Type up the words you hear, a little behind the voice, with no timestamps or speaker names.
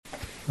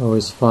I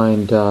always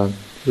find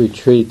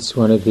retreats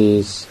one of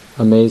these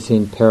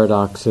amazing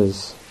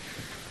paradoxes.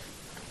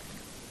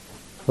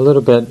 A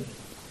little bit,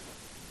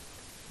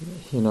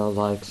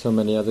 like so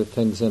many other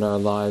things in our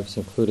lives,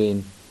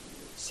 including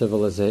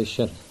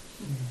civilization,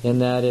 in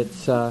that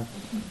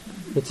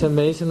it's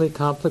amazingly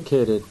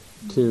complicated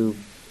to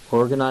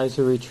organize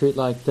a retreat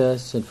like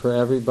this, and for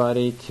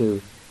everybody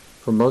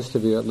for most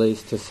of you at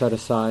least, to set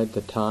aside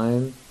the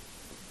time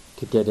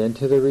to get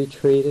into the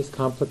retreat is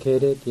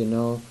complicated.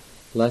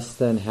 Less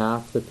than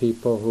half the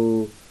people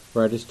who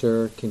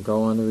register can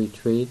go on the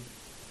retreat.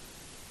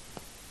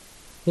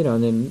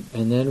 And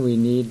then we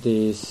need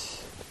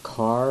these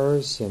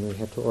cars, and we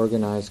have to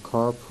organize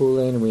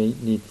carpooling, and we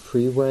need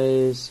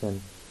freeways,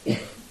 and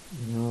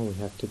we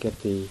have to get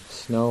the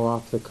snow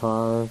off the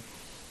car.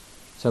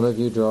 Some of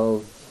you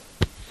drove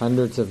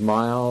hundreds of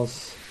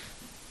miles.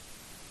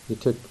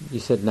 You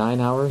said 9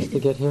 hours to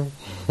get here?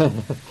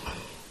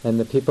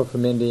 And the people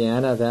from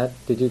Indiana,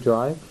 did you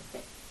drive?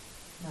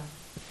 No.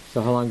 So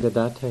how long did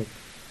that take?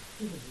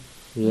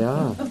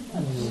 Yeah.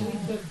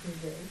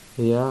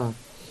 Yeah.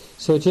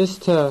 So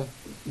just to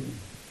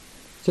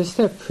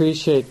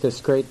appreciate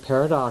this great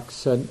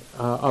paradox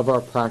of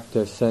our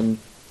practice, and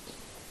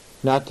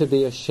not to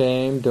be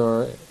ashamed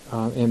or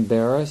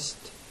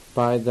embarrassed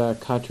by the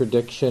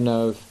contradiction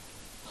of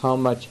how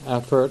much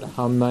effort,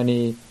 how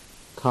many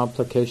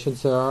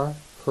complications there are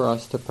for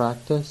us to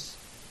practice.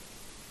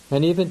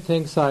 And even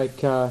things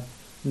like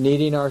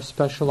needing our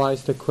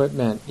specialized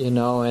equipment,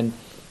 and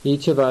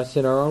each of us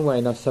in our own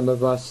way. Now some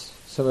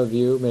of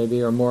you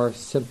maybe are more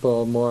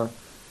simple, more,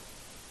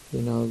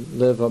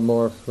 live a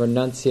more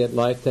renunciate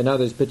life than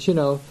others. But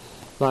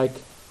like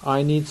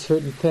I need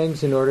certain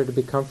things in order to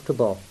be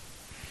comfortable.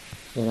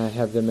 And I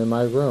have them in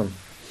my room,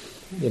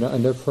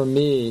 and they're for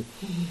me.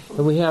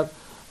 And we have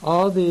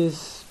all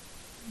these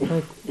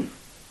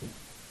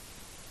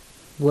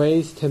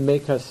ways to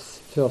make us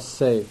feel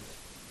safe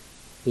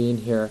being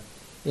here,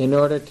 in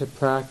order to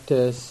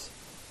practice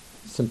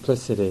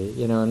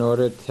simplicity, in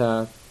order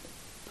to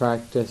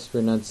practice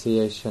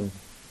renunciation.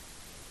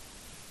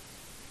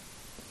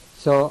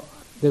 So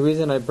the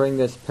reason I bring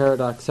this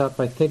paradox up,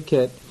 I think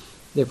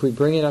if we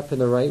bring it up in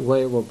the right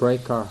way, it will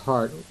break our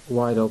heart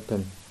wide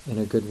open in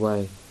a good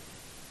way.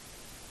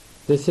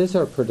 This is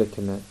our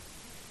predicament.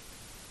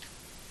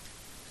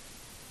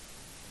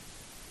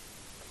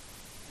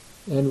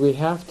 And we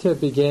have to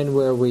begin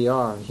where we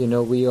are.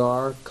 We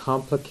are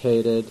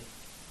complicated,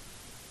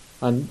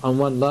 on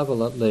one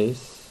level at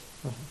least,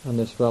 on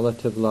this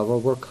relative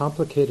level. We're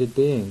complicated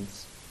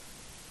beings.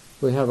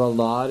 We have a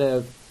lot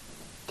of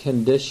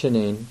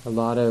conditioning, a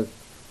lot of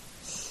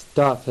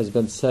stuff has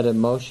been set in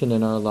motion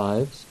in our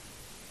lives,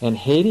 and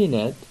hating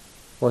it,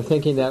 or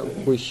thinking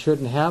that we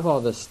shouldn't have all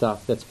this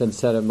stuff that's been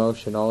set in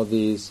motion, all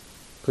these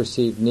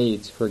perceived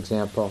needs, for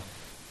example.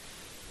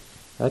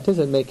 That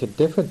doesn't make it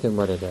different than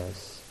what it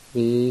is.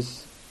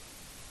 These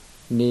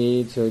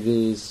needs, or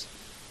these,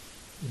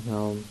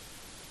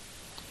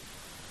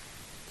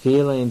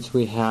 feelings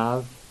we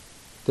have,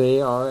 they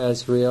are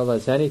as real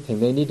as anything.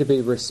 They need to be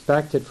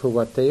respected for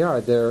what they are.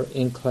 They're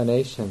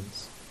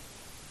inclinations.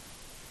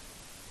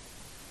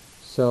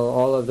 So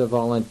all of the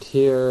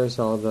volunteers,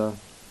 all the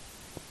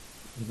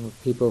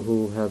people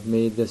who have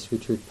made this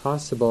retreat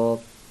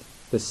possible,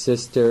 the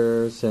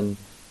sisters and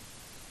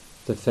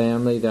the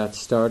family that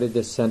started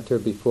this center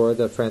before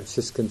the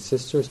Franciscan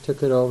sisters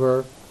took it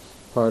over,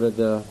 part of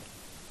the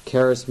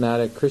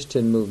charismatic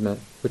Christian movement,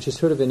 which is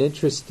sort of an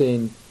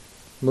interesting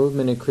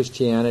movement in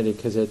Christianity,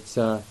 because it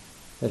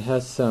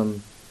has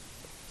some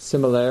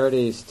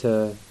similarities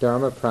to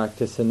Dharma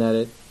practice in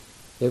that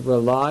it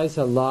relies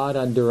a lot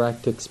on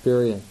direct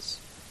experience,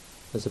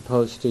 as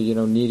opposed to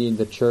needing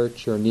the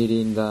church or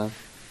needing the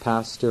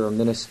pastor or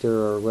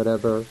minister or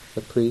whatever,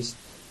 the priest.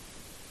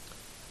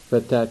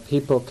 But that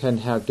people can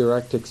have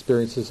direct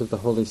experiences of the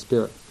Holy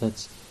Spirit.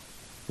 That's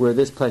where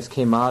this place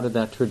came out of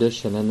that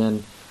tradition, and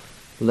then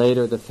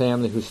later the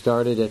family who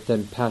started it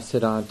then passed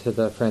it on to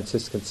the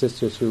Franciscan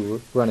sisters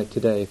who run it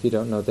today. If you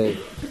don't know, they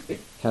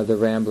have the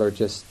Rambler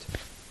just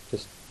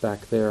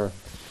back there,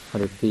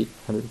 100 feet,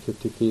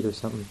 150 feet or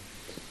something.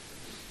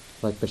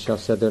 Like Michelle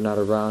said, they're not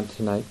around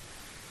tonight.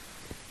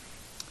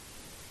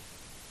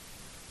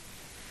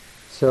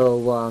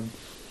 So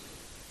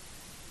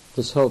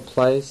this whole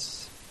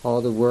place,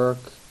 all the work,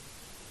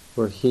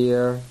 we're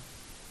here,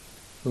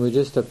 and we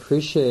just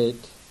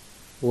appreciate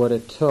what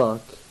it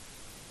took.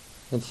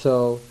 And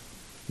so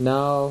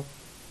now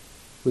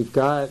we've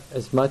got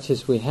as much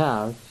as we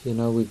have,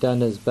 we've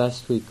done as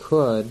best we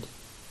could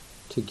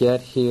to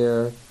get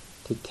here,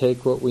 to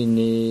take what we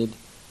need,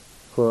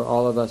 for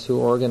all of us who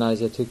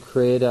organize it, to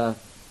create a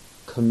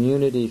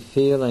community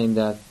feeling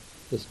that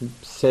is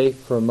safe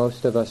for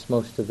most of us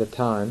most of the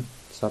time.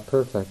 It's not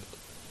perfect.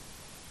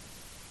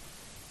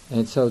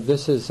 And so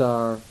this is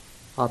our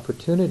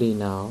opportunity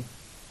now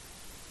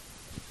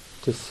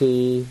to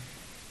see,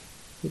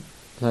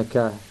 like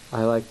I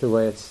like the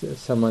way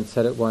someone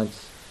said it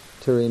once,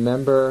 to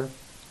remember,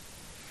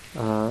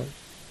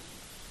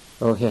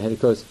 it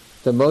goes,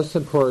 the most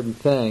important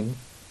thing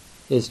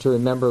is to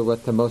remember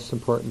what the most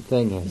important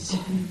thing is.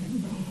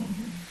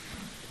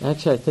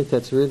 Actually, I think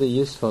that's really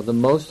useful. The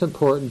most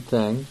important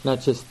thing,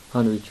 not just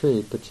on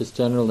retreat, but just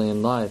generally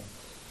in life,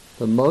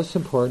 the most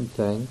important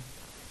thing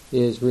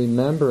is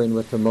remembering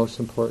what the most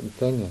important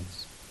thing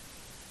is.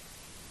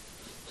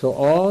 So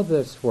all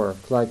this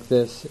work, like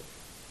this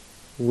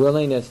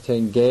willingness to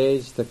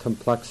engage the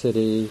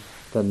complexity,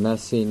 the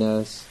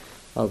messiness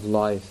of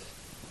life,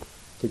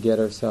 to get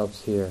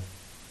ourselves here,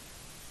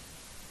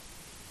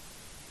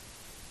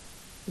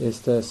 is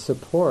to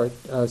support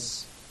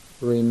us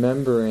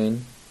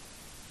remembering.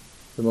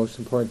 The most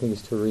important thing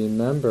is to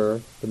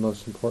remember the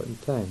most important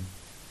thing.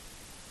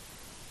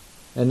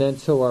 And then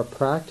so our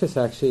practice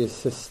actually is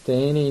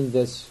sustaining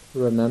this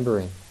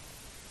remembering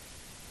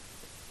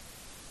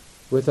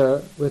with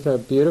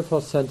a beautiful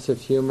sense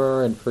of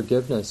humor and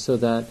forgiveness, so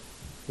that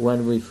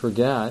when we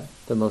forget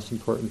the most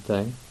important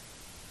thing,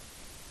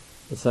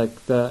 it's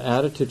like the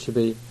attitude should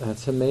be,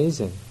 that's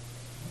amazing.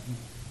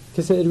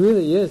 Because it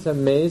really is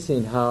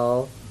amazing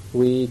how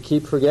we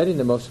keep forgetting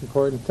the most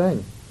important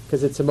thing,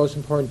 because it's the most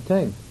important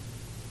thing.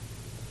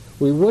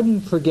 We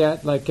wouldn't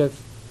forget, like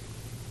if,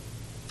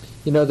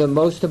 the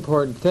most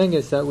important thing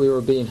is that we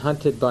were being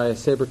hunted by a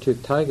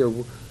saber-toothed tiger,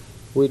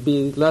 we'd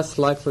be less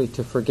likely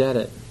to forget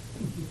it.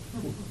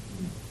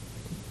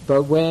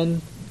 But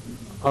when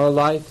our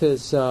life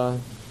is,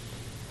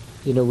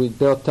 we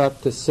built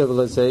up the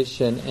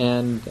civilization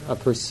and a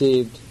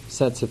perceived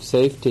sense of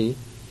safety,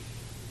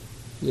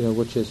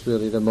 which is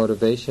really the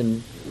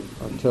motivation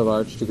to a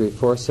large degree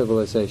for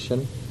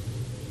civilization,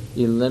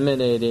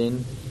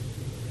 eliminating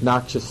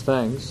noxious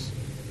things,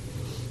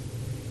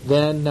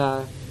 then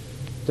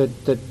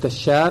the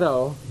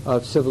shadow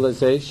of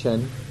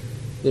civilization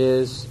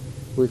is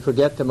we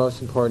forget the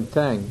most important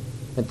thing.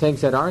 And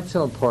things that aren't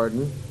so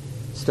important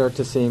start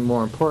to seem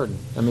more important.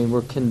 I mean,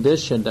 we're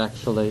conditioned,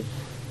 actually,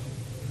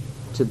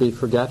 to be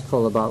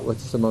forgetful about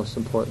what's the most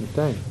important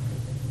thing.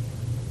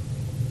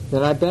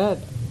 And I bet,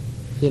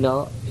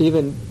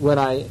 even when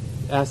I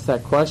asked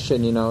that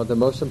question, the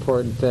most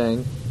important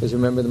thing is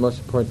remember the most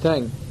important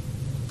thing,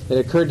 it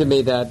occurred to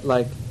me that,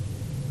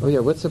 oh yeah,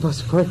 what's the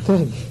most important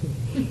thing?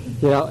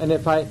 And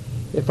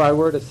if I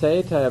were to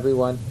say to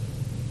everyone,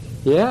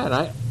 yeah, and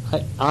I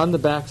on the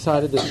back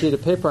side of the sheet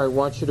of paper, I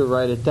want you to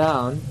write it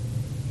down,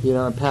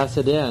 and pass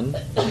it in,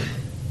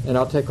 and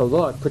I'll take a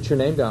look, put your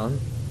name down,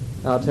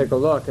 I'll take a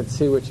look and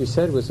see what you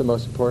said was the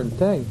most important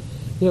thing.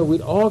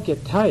 We'd all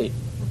get tight.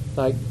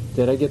 Like,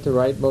 did I get the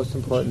right most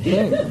important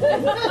thing?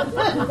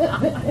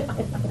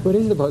 What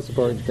is the most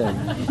important thing?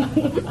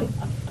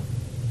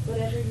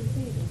 Whatever you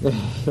see.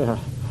 Yeah.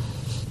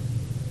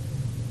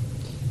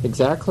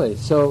 Exactly.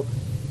 So,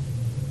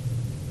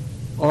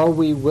 are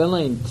we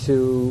willing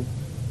to,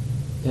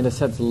 in a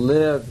sense,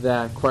 live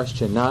that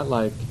question? Not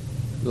like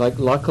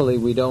luckily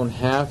we don't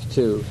have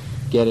to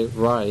get it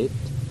right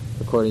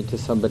according to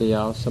somebody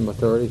else, some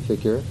authority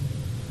figure,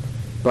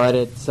 but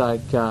it's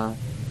like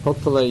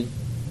hopefully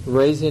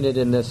raising it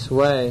in this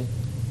way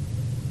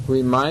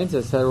reminds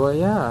us that, well,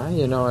 yeah,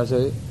 as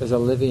a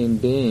living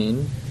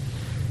being,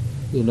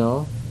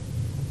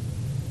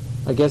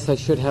 I guess I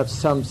should have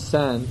some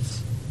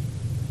sense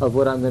of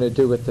what I'm going to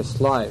do with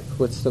this life.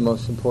 What's the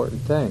most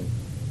important thing?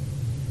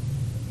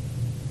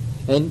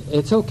 And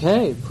it's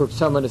okay for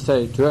someone to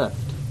say drift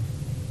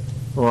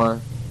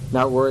or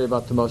not worry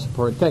about the most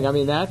important thing. I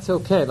mean, that's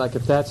okay. Like,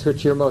 if that's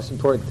what your most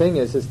important thing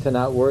is to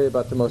not worry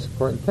about the most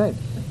important thing.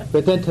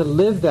 But then to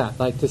live that,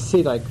 to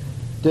see,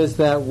 does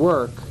that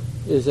work?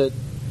 Is it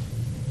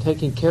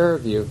taking care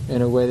of you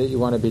in a way that you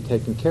want to be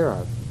taken care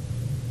of?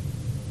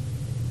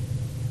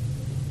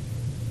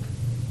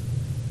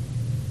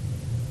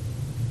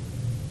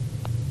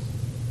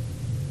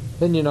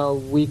 Then,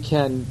 we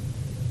can,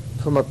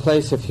 from a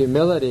place of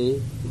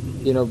humility,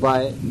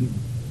 by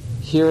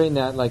hearing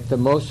that, the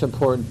most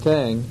important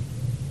thing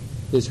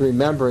is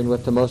remembering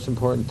what the most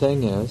important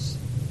thing is,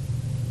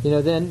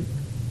 then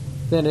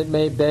it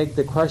may beg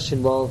the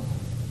question, well,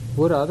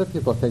 what do other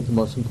people think the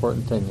most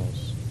important thing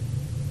is?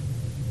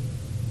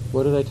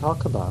 What do they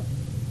talk about?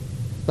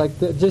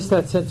 Just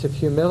that sense of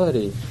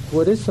humility.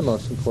 What is the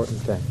most important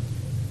thing?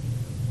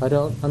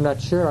 I'm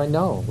not sure I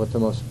know what the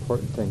most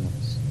important thing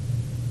is.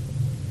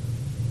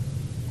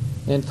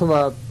 And from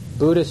a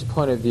Buddhist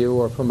point of view,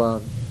 or from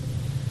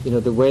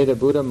the way the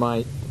Buddha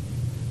might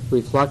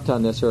reflect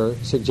on this, or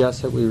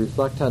suggest that we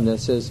reflect on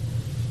this, is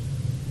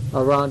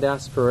around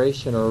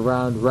aspiration or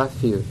around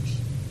refuge.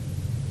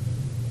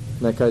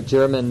 Like a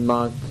German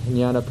monk,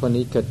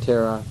 Nyanaponika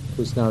Thera,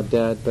 who's now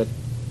dead, but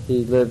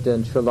he lived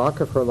in Sri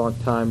Lanka for a long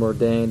time,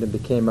 ordained, and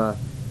became a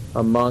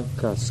monk,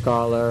 a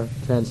scholar,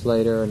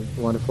 translator, and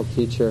wonderful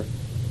teacher.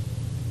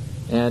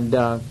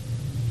 And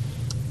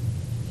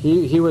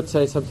he would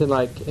say something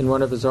like, in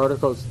one of his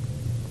articles,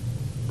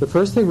 the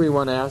first thing we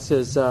want to ask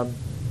is, are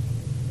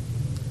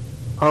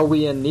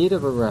we in need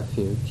of a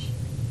refuge?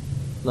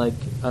 Like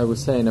I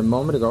was saying a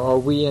moment ago, are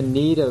we in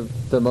need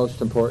of the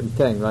most important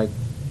thing?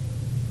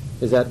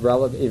 Is that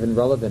even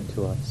relevant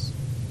to us?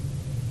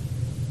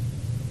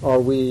 Are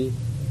we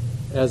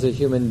as a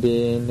human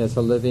being, as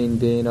a living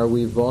being, are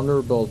we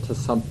vulnerable to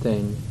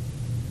something?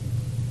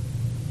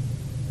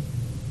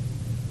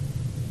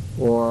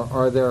 Or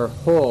are there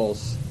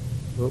holes,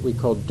 what we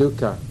call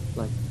dukkha?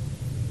 Like,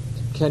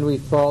 can we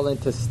fall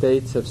into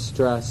states of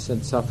stress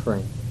and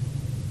suffering?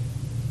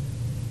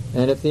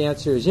 And if the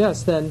answer is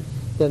yes, then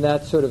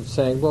that's sort of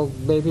saying, well,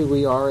 maybe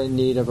we are in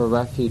need of a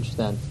refuge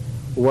then.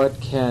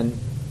 What can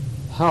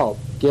help,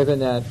 given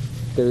that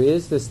there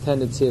is this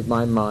tendency of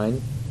my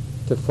mind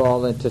to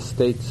fall into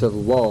states of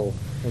woe,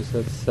 as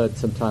it's said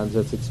sometimes,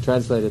 as it's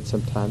translated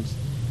sometimes.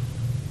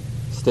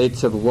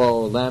 States of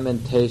woe,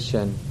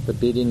 lamentation, the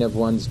beating of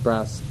one's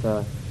breast,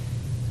 the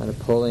kind of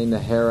pulling the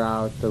hair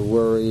out, the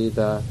worry,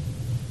 the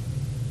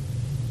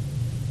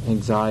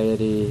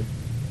anxiety,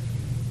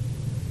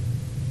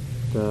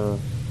 the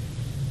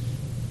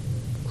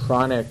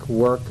chronic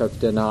work of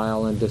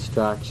denial and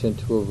distraction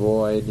to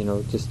avoid,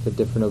 just the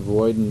different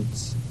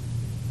avoidance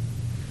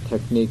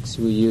techniques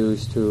we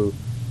use to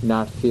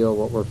not feel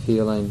what we're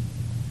feeling.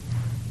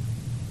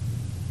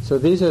 So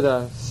these are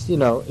the,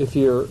 if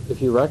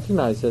you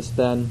recognize this,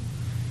 then,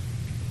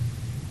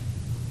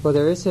 well,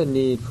 there is a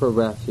need for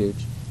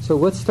refuge. So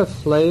what's the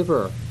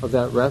flavor of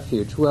that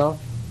refuge? Well,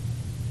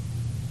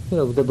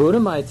 the Buddha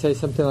might say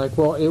something like,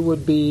 well, it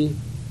would be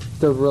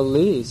the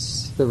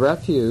release, the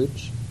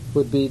refuge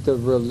would be the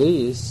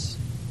release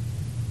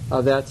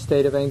of that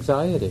state of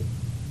anxiety,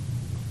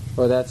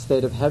 or that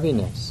state of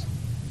heaviness,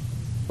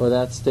 or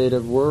that state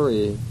of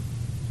worry.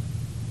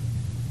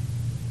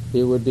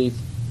 It would be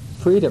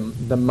freedom,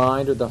 the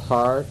mind or the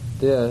heart,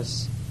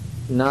 this,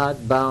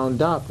 not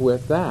bound up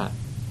with that.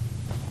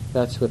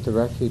 That's what the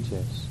refuge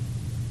is,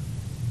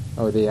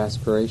 or the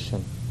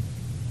aspiration.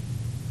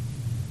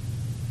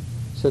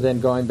 So then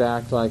going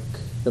back, like,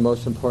 the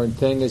most important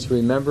thing is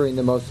remembering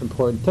the most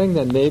important thing,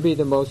 then maybe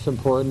the most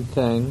important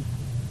thing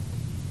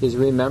is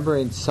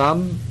remembering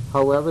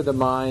however the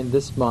mind,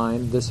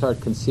 this heart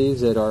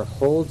conceives it or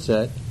holds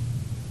it,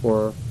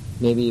 or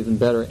maybe even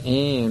better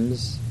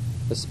aims,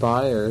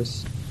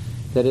 aspires,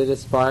 that it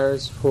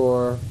aspires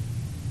for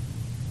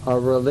a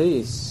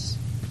release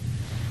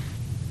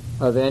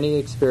of any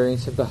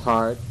experience of the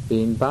heart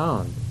being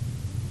bound,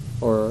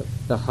 or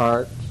the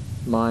heart,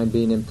 mind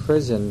being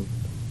imprisoned,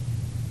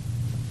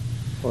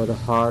 or the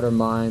heart or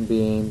mind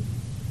being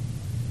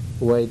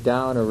weighed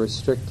down or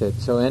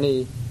restricted. So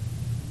any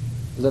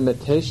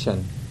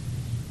limitation,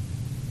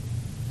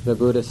 the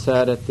Buddha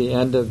said at the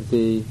end of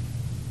the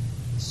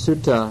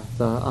sutta,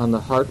 on the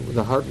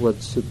Heartwood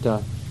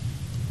Sutta,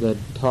 the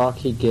talk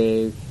he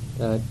gave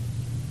that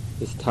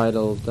is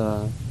titled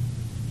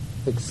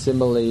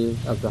Simile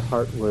of the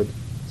Heartwood,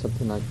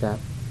 something like that.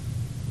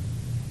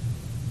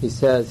 He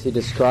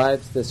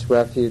describes this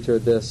refuge, or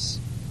this,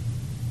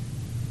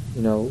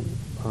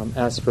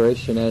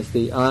 aspiration, as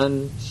the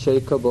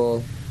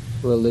unshakable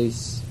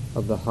release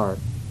of the heart.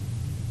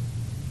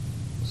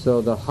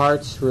 So the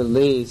heart's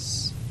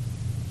release,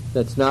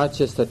 that's not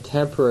just a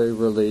temporary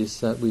release,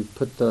 that we've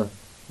put the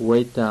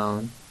weight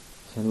down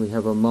and we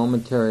have a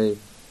momentary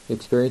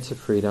experience of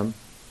freedom,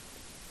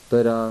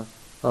 but a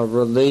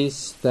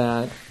release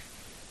that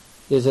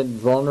isn't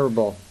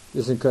vulnerable,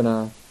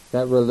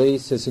 that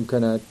release isn't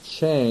going to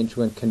change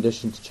when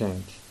conditions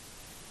change.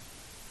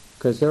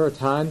 Because there are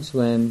times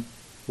when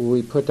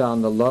we put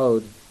down the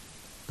load,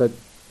 but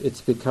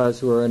it's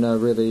because we're in a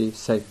really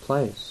safe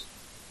place.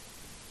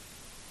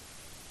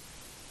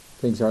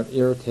 Things aren't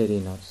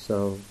irritating us,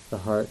 so the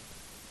heart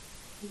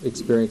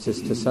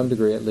experiences, to some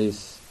degree at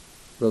least,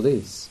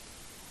 release.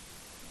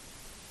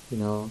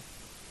 You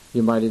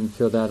might even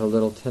feel that a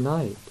little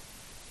tonight.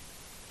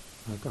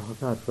 Like, oh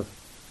God,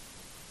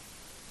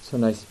 so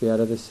nice to be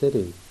out of the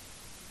city.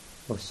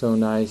 Or so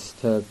nice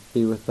to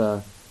be with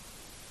a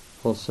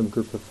wholesome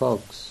group of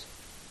folks.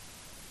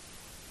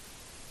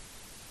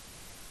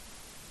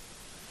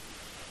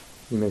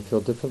 You may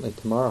feel differently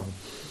tomorrow.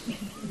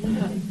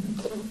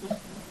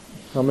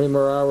 How many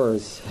more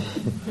hours?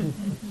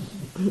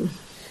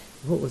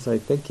 What was I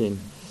thinking?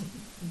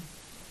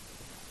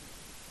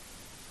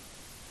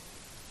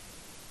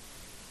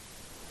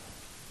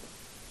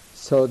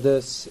 So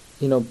this,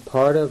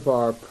 part of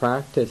our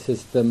practice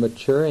is the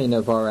maturing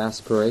of our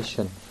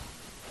aspiration.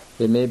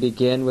 It may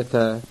begin with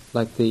the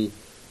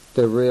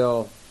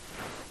real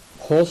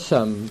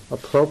wholesome,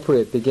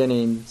 appropriate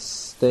beginning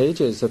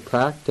stages of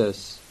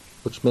practice,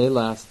 which may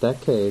last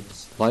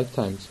decades,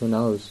 lifetimes, who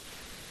knows.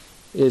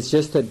 It's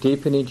just a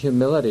deepening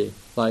humility,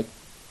 like,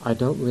 I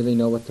don't really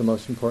know what the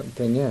most important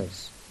thing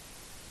is.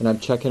 And I'm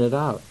checking it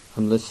out.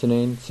 I'm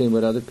listening, seeing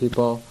what other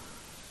people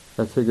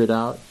have figured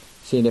out,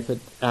 seeing if it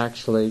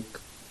actually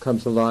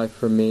comes alive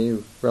for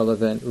me,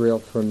 relevant, real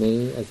for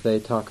me, as they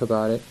talk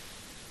about it.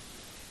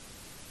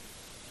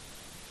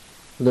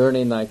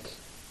 Learning, like,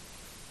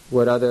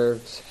 what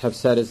others have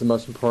said is the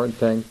most important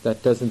thing.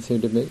 That doesn't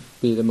seem to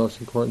be the most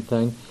important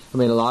thing. I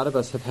mean, a lot of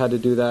us have had to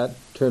do that in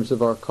terms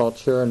of our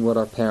culture and what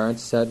our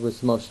parents said was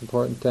the most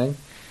important thing.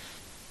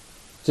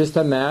 Just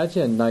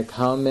imagine, like,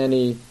 how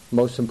many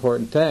most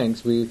important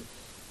things we've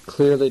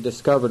clearly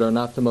discovered are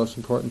not the most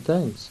important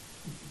things.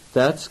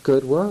 That's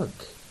good work.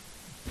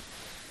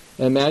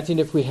 Imagine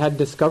if we had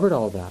discovered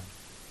all that,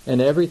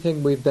 and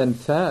everything we've been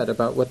fed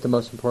about what the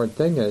most important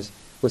thing is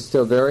was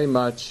still very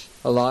much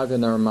alive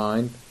in our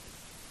mind,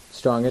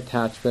 strong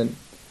attachment,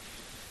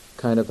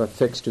 kind of a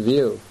fixed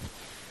view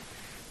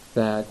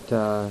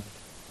that,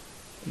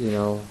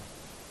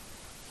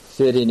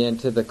 fitting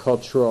into the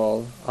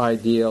cultural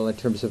ideal in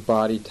terms of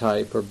body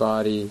type or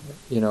body,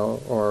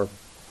 or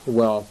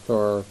wealth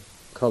or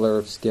color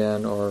of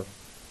skin or,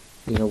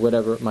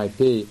 whatever it might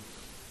be.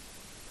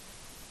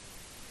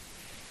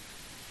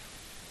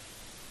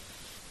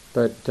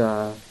 But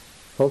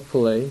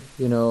hopefully,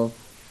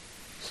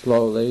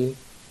 slowly,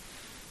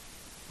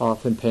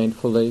 often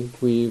painfully,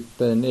 we've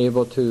been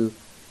able to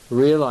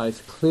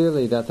realize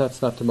clearly that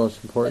that's not the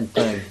most important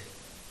thing.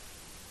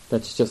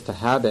 That's just a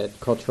habit,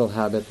 cultural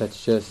habit,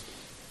 that's just,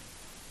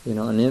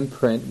 an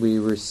imprint we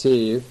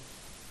receive,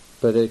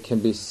 but it can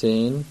be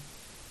seen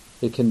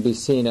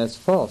as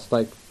false,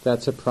 like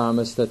that's a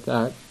promise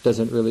that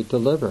doesn't really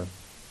deliver.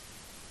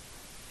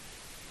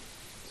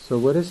 So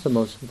what is the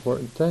most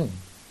important thing?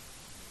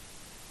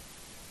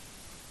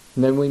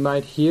 And then we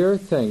might hear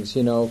things,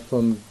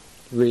 from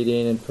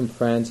reading and from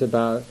friends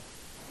about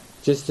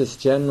just this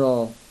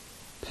general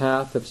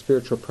path of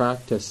spiritual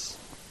practice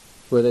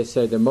where they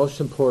say the most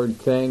important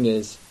thing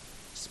is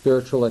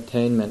spiritual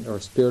attainment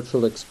or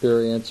spiritual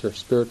experience or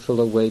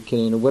spiritual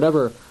awakening or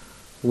whatever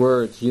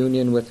words,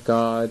 union with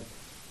God,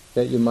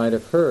 that you might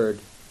have heard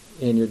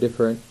in your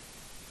different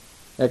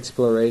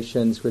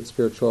explorations with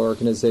spiritual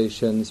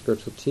organizations,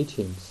 spiritual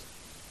teachings.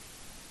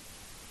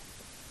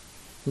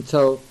 And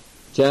so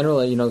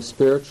generally,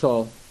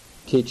 spiritual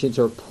teachings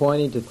are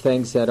pointing to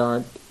things that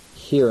aren't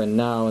here and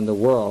now in the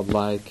world,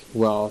 like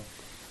wealth,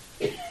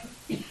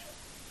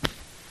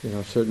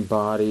 certain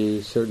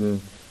body,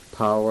 certain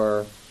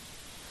power,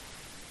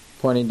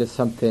 pointing to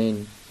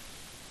something.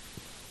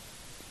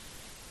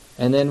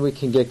 And then we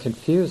can get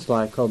confused,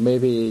 like,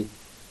 maybe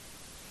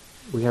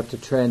we have to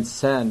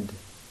transcend.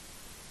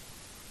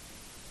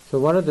 So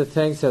one of the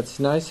things that's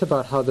nice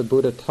about how the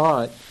Buddha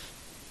taught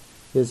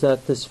is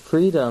that this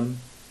freedom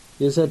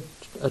isn't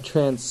a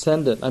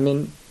transcendent. I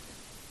mean,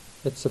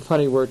 it's a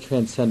funny word,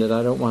 transcendent.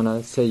 I don't want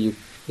to say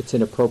it's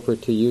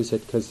inappropriate to use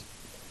it because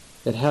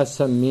it has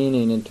some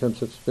meaning in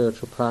terms of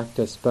spiritual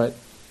practice, but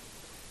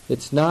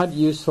it's not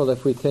useful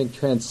if we think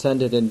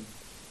transcendent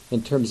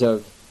in terms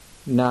of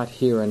not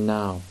here and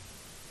now.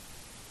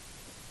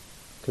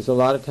 Because a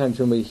lot of times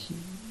when we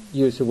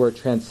use the word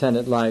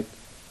transcendent, like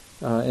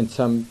in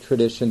some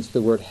traditions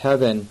the word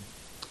heaven,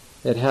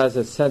 it has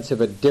a sense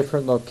of a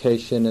different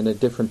location and a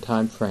different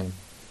time frame.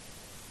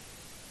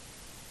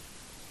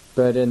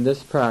 But in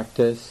this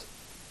practice,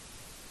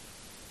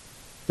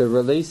 the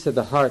release of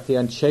the heart, the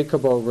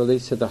unshakable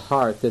release of the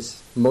heart,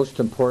 this most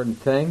important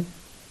thing,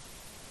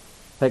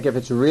 like if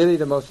it's really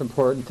the most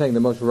important thing,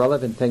 the most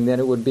relevant thing, then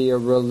it would be a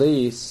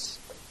release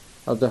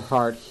of the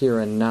heart here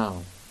and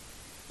now.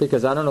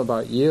 Because I don't know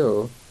about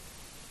you,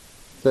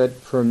 but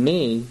for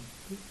me,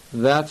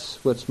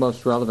 that's what's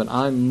most relevant.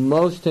 I'm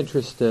most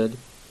interested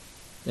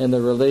in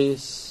the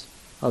release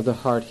of the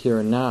heart here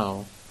and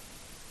now.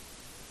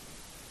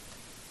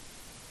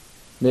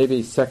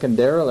 Maybe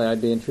secondarily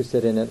I'd be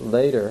interested in it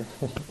later.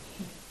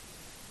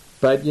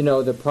 But,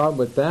 the problem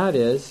with that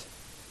is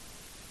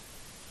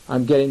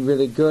I'm getting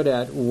really good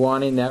at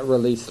wanting that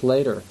release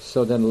later.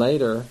 So then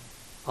later,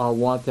 I'll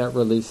want that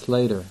release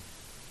later.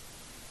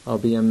 I'll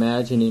be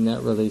imagining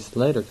that release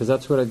later, because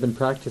that's what I've been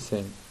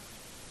practicing.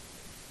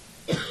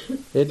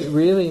 It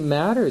really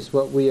matters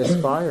what we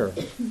aspire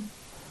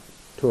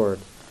toward.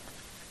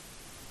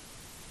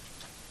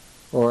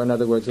 Or in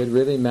other words, it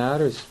really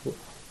matters,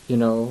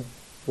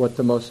 what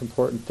the most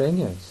important thing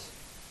is.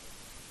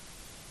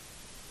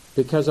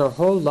 Because our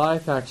whole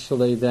life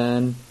actually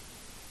then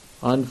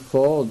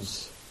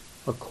unfolds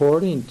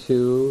according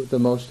to the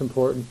most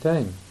important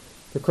thing.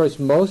 Of course,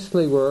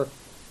 mostly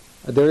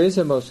there is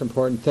a most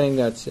important thing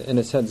that's, in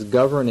a sense,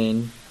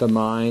 governing the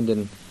mind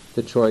and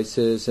the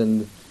choices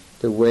and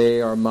the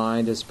way our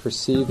mind is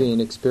perceiving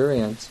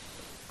experience.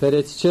 But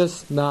it's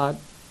just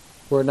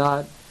we're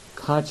not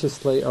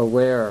consciously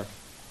aware.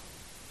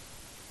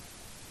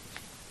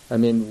 I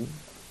mean,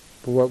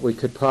 what we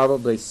could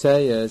probably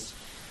say is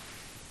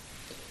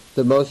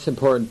the most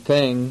important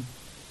thing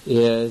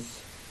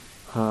is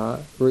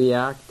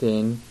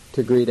reacting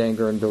to greed,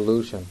 anger, and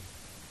delusion.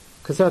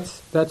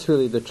 Because that's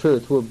really the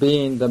truth. We're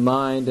being the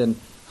mind and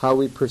how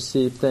we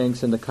perceive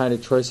things and the kind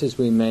of choices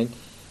we make.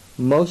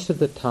 Most of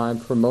the time,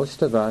 for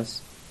most of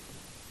us,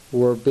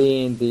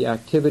 the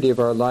activity of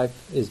our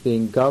life is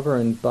being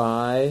governed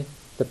by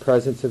the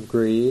presence of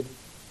greed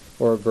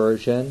or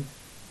aversion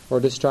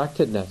or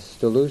distractedness,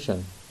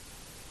 delusion.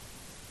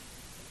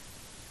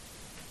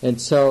 And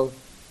so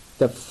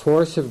the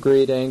force of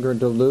greed, anger, and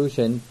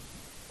delusion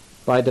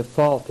by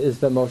default is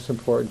the most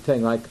important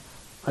thing, like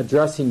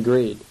addressing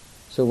greed.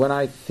 So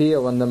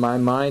when my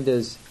mind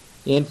is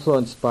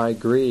influenced by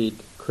greed,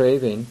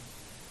 craving,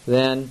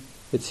 then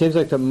it seems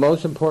like the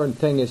most important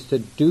thing is to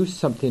do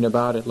something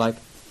about it, like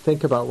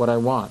think about what I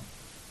want,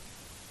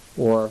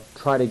 or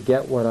try to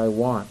get what I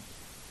want.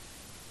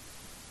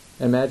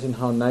 Imagine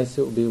how nice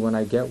it will be when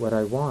I get what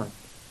I want.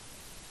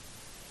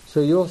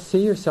 So you'll see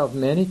yourself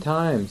many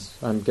times,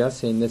 I'm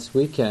guessing, this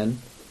weekend,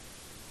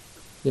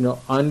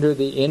 under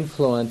the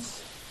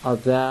influence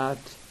of that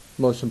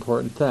most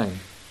important thing.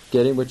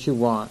 Getting what you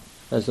want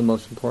as the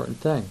most important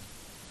thing.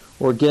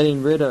 Or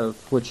getting rid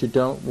of what you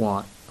don't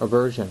want,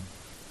 aversion,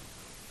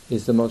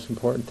 is the most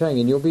important thing.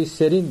 And you'll be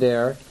sitting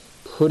there,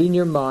 putting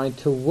your mind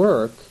to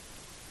work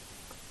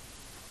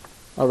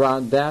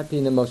around that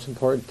being the most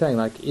important thing.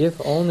 Like,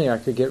 if only I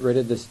could get rid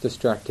of this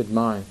distracted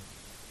mind,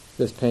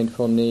 this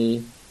painful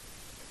knee,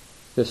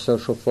 this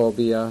social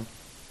phobia,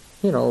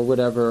 or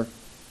whatever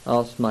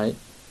else might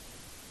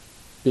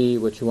be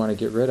what you want to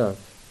get rid of.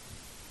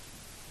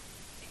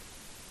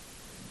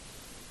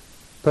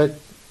 But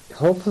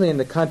hopefully in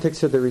the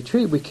context of the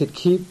retreat, we could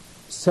keep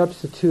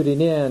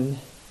substituting in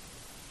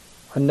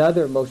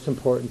another most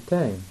important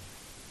thing.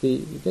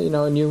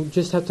 And you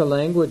just have to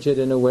language it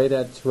in a way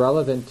that's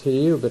relevant to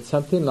you, but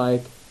something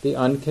like the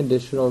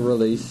unconditional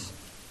release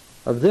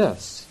of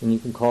this. And you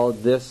can call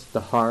it this,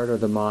 the heart or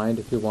the mind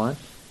if you want,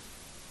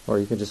 or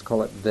you can just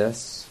call it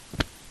this.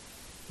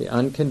 The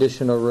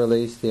unconditional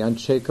release, the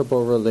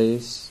unshakable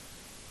release.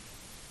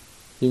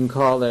 You can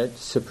call it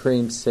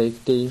supreme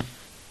safety,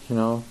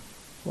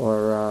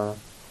 or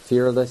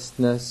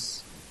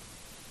fearlessness.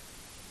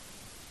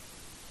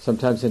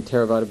 Sometimes in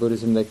Theravada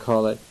Buddhism they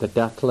call it the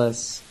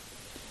deathless.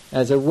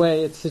 As a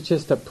way, it's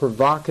just a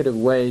provocative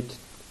way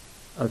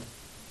of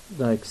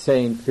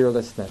saying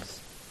fearlessness.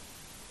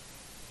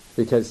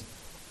 Because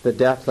the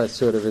deathless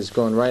sort of is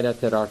going right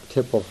at that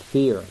archetypal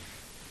fear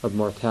of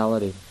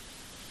mortality.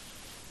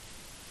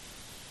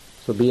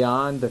 So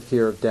beyond the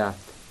fear of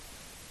death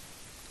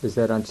is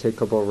that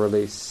unshakable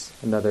release,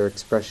 another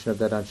expression of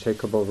that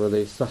unshakable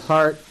release. The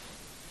heart,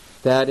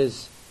 that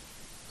is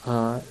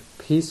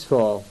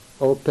peaceful,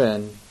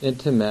 open,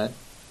 intimate,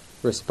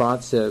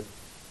 responsive,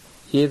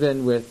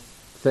 even with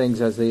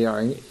things as they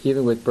are,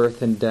 even with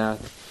birth and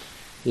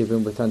death,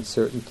 even with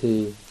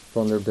uncertainty,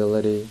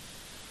 vulnerability.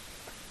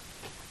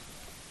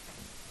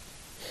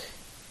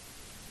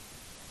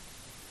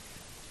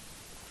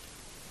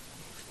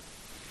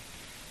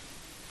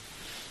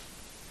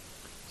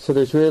 So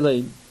there's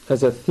really,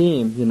 as a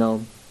theme,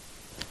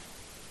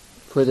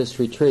 for this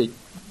retreat,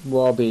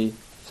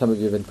 some of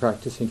you have been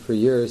practicing for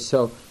years,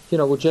 so,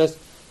 we'll just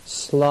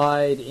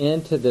slide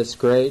into this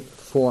great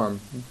form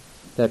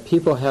that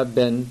people have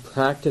been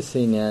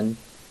practicing in,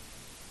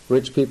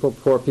 rich people,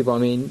 poor people,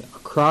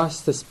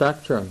 across the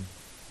spectrum.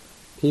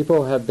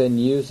 People have been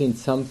using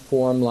some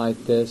form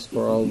like this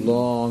for a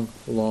long,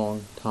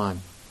 long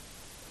time.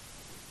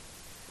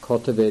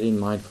 Cultivating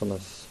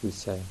mindfulness, we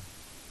say.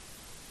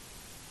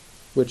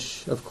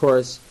 Which, of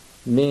course,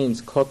 means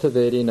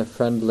cultivating a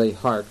friendly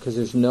heart, because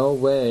there's no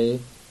way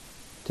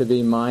to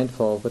be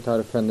mindful without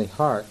a friendly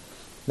heart.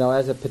 Now,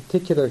 as a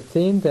particular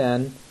theme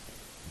then,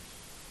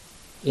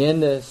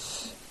 in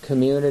this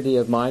community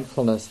of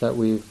mindfulness that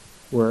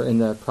we're in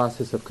the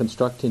process of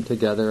constructing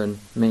together and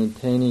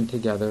maintaining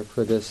together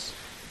for this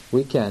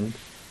weekend,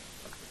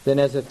 then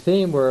as a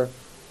theme we're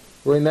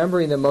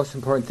remembering the most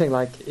important thing,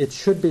 like it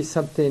should be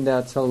something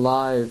that's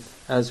alive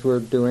as we're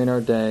doing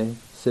our day,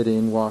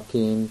 sitting,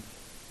 walking,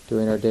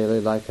 doing our daily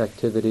life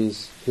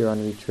activities here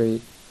on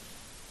retreat.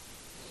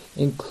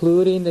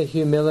 Including the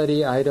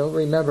humility, I don't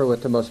remember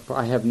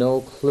I have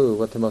no clue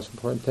what the most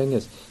important thing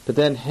is. But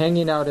then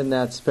hanging out in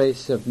that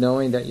space of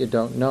knowing that you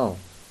don't know.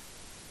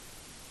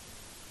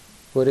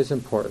 What is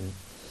important?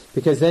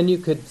 Because then you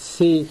could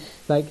see,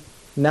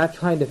 not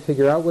trying to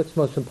figure out what's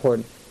most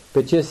important,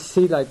 but just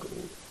see,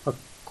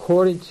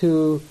 according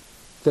to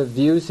the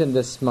views in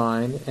this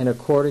mind and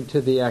according to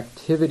the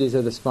activities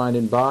of this mind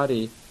and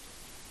body,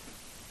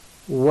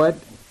 what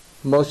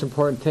most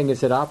important thing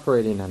is it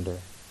operating under?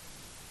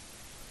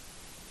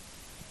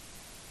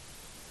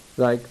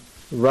 Like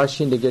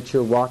rushing to get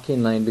your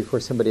walking lane before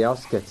somebody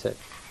else gets it.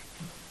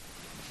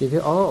 You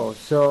go,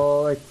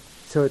 so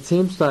it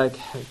seems like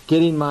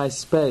getting my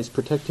space,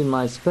 protecting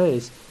my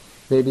space,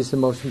 maybe is the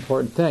most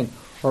important thing.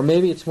 Or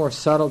maybe it's more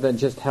subtle than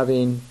just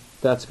having,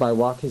 that's my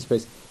walking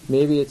space.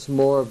 Maybe it's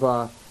more of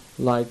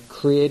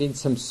creating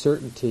some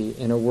certainty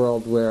in a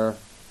world where,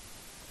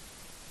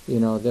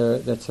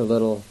 that's a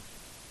little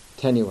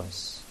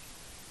tenuous.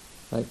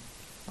 Like,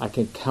 I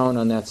can count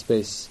on that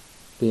space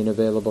being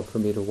available for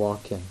me to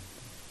walk in.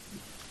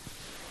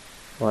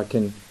 Or I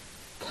can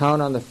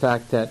count on the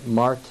fact that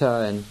Marta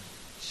and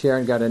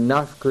Sharon got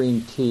enough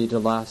green tea to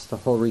last the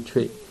whole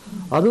retreat.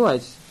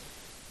 Otherwise,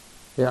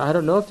 I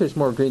don't know if there's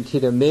more green tea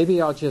there.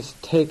 Maybe I'll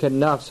just take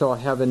enough so I'll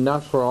have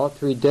enough for all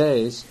 3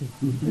 days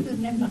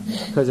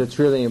because it's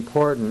really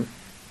important.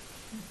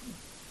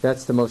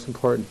 That's the most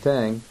important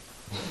thing.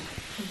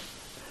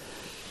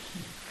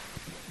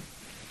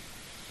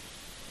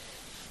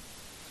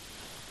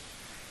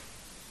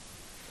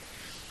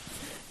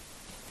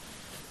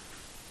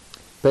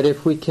 But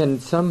if we can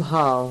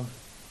somehow,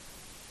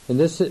 and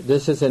this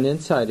is an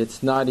insight,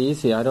 it's not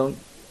easy. I don't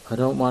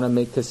want to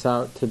make this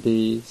out to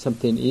be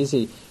something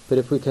easy, but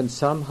if we can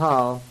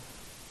somehow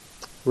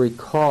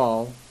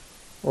recall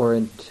or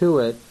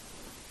intuit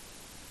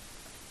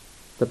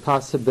the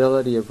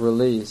possibility of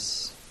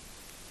release,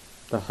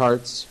 the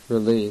heart's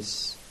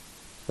release,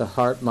 the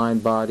heart,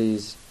 mind,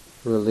 body's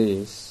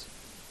release,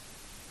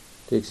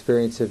 the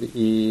experience of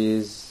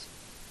ease,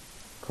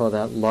 call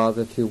that love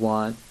if you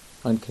want,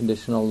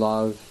 unconditional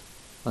love,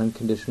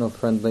 unconditional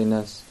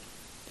friendliness.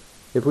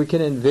 If we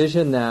can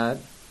envision that,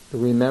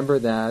 remember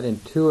that,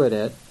 intuit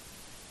it,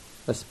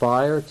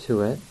 aspire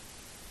to it,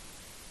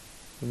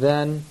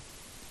 then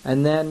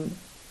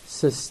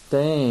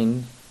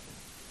sustain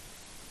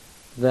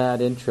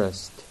that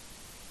interest,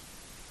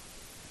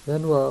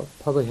 then we'll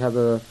probably have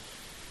a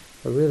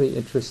really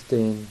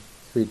interesting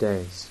 3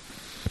 days.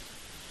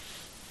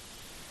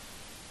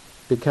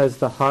 Because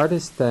the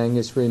hardest thing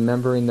is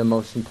remembering the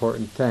most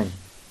important thing.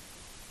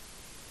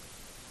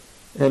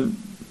 And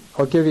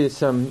I'll give you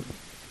some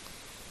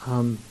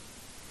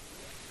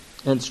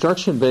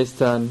instruction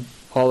based on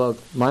all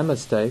of my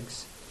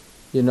mistakes.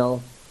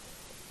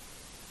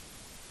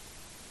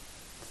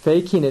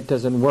 Faking it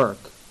doesn't work.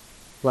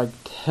 Like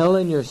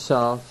telling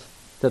yourself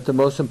that the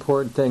most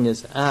important thing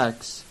is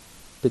X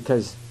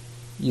because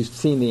you've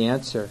seen the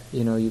answer.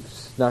 You've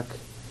snuck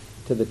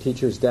to the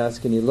teacher's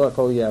desk and you look,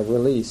 oh yeah,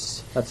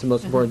 release. That's the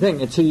most important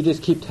thing. And so you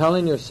just keep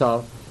telling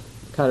yourself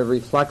kind of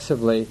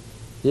reflexively,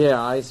 yeah,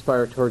 I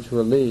aspire towards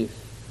relief,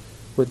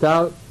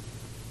 without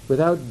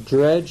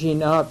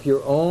dredging up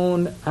your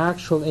own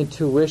actual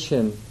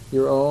intuition,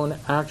 your own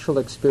actual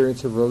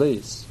experience of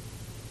release.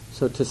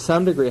 So to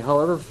some degree,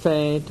 however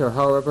faint or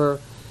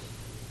however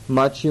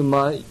much you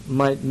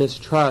might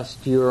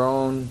mistrust your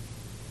own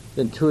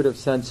intuitive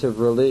sense of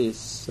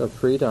release, of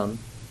freedom,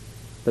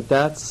 but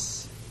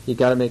you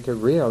got to make it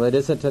real. It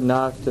isn't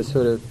enough to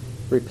sort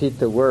of repeat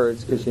the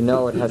words because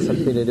it has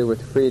something to do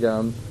with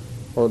freedom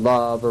or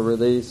love or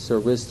release or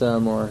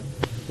wisdom or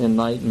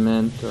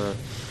enlightenment or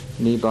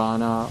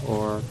nibbana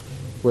or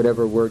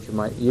whatever word you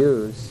might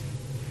use.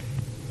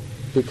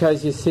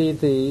 Because you see,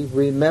 the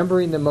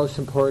remembering the most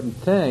important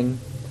thing,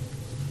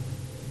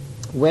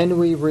 when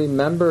we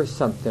remember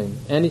something,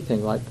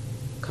 anything like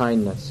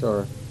kindness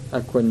or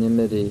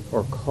equanimity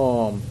or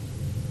calm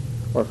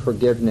or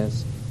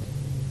forgiveness,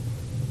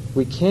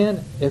 we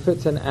can't, if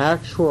it's an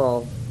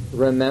actual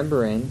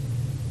remembering,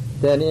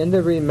 then in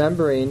the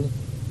remembering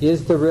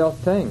is the real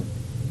thing.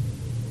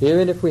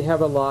 Even if we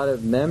have a lot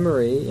of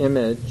memory,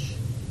 image,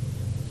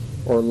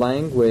 or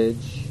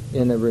language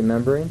in the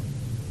remembering,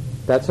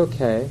 that's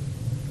okay.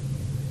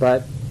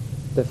 But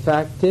the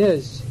fact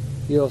is,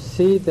 you'll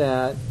see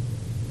that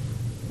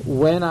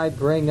when I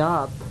bring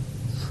up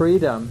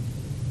freedom,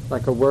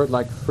 like a word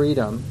like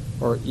freedom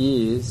or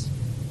ease,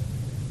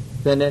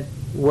 then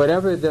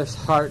whatever this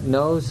heart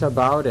knows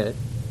about it,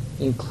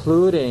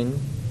 including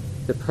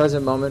the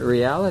present moment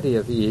reality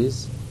of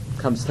ease,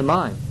 comes to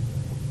mind.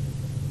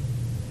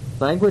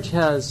 Language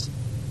has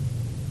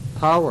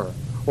power,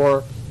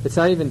 or it's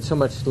not even so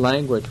much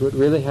language. What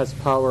really has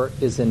power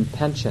is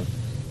intention.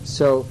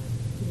 So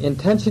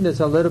intention is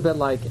a little bit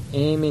like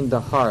aiming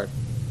the heart,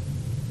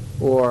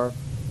 or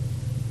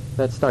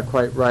that's not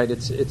quite right.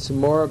 It's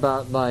more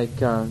about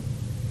like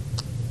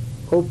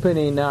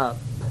opening up,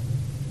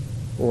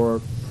 or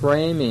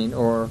framing,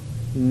 or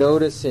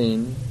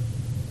noticing.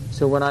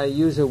 So when I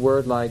use a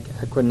word like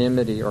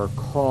equanimity, or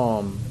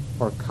calm,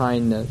 or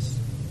kindness,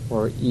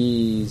 or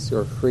ease,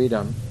 or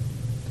freedom,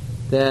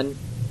 then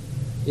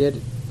it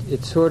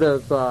sort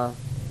of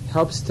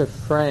helps to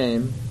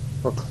frame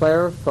or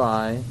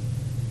clarify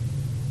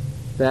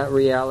that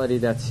reality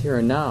that's here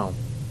and now.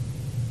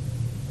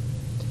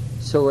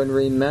 So in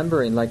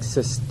remembering, like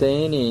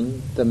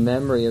sustaining the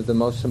memory of the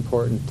most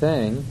important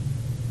thing,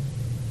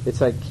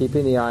 it's like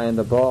keeping the eye on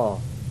the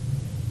ball.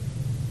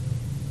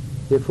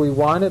 If we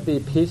want to be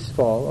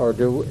peaceful, or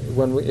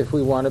if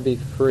we want to be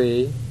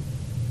free,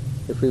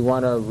 if we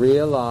want to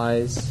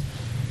realize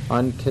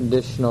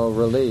unconditional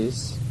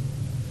release,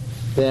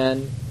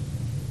 then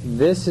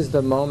this is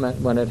the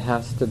moment when it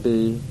has to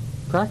be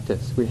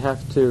practiced. We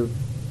have to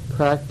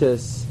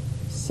practice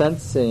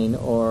sensing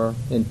or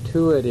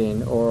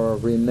intuiting or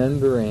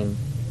remembering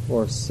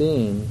or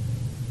seeing,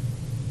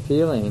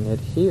 feeling it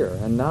here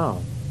and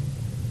now.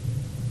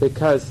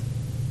 Because,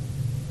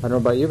 I don't know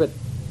about you, but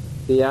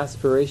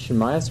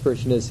my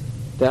aspiration is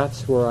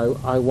that's where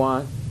I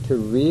want to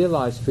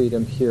realize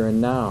freedom here and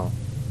now.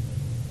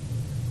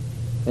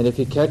 And if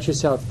you catch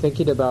yourself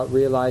thinking about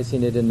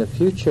realizing it in the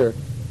future,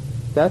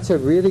 that's a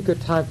really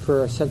good time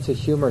for a sense of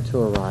humor to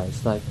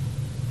arise. Like,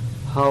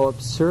 how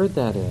absurd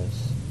that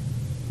is.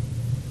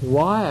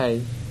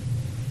 Why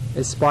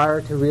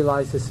aspire to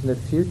realize this in the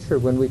future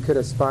when we could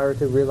aspire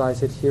to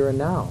realize it here and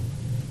now?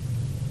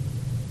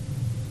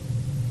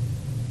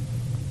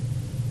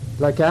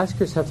 Like, ask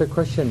yourself the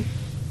question,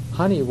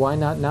 honey, why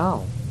not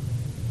now?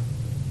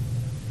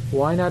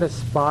 Why not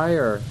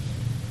aspire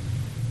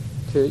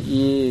to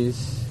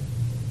ease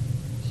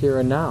here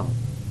and now?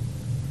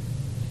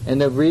 And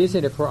the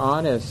reason, if we're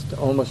honest,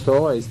 almost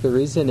always, the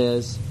reason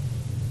is,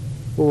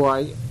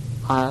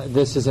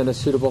 this isn't a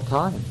suitable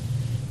time.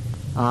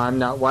 I'm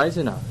not wise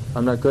enough.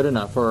 I'm not good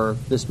enough. Or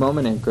this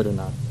moment ain't good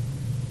enough.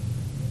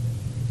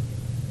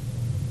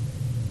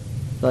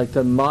 Like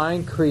the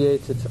mind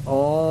creates its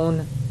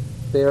own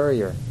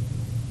barrier.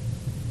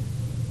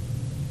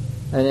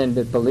 And then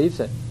it believes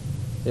it.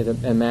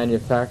 It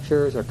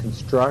manufactures or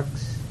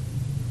constructs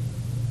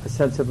a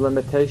sense of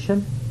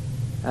limitation,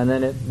 and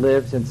then it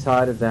lives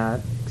inside of that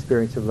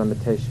experience of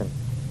limitation.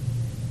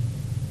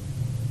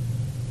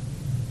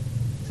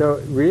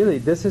 So really,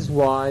 this is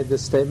why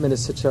this statement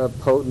is such a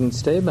potent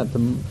statement.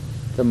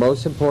 The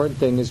most important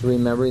thing is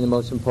remembering the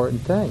most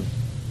important thing.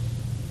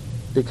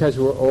 Because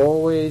we're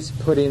always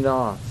putting it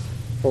off,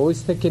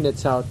 always thinking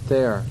it's out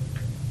there.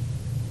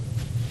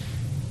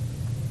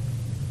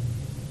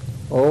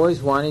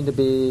 Always wanting to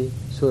be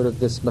sort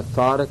of this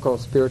methodical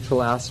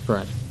spiritual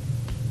aspirant,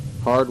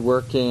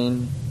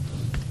 hard-working,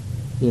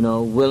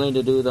 willing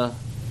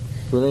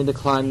to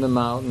climb the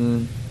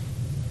mountain,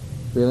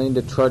 willing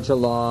to trudge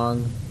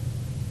along.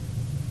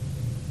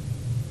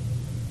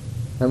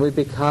 And we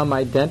become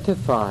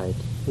identified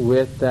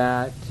with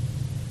that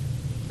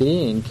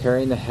being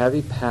carrying the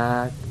heavy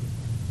pack,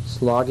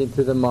 slogging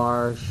through the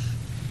marsh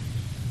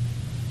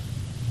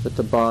with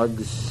the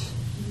bugs.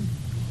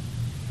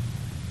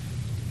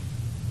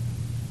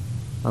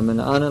 I'm an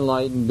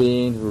unenlightened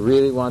being who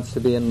really wants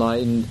to be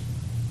enlightened,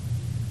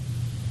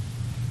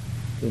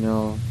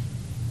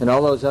 and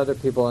all those other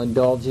people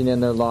indulging in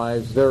their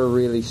lives, they're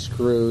really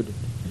screwed.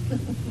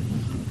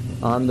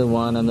 I'm the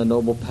one on the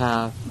noble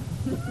path.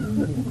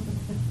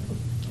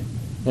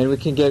 And we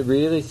can get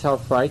really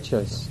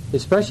self-righteous.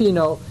 Especially,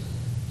 what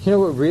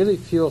really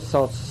fuels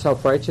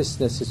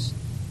self-righteousness is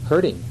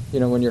hurting.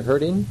 When you're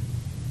hurting,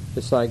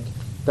 it's like,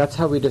 that's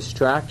how we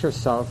distract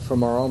ourselves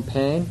from our own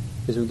pain,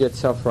 is we get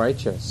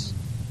self-righteous.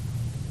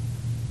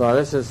 Well,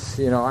 this is,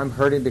 I'm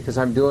hurting because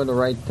I'm doing the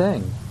right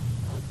thing.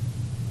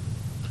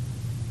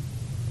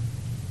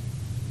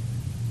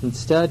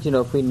 Instead,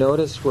 if we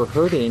notice we're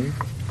hurting,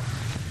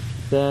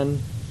 then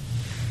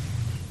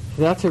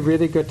that's a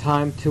really good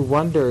time to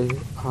wonder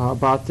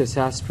about this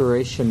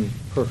aspiration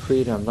for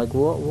freedom. Like, I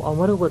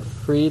wonder what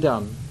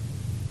freedom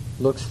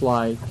looks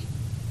like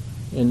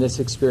in this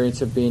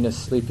experience of being a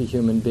sleepy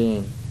human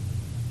being.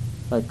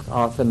 Like,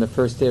 often the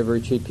first day of a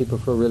retreat, people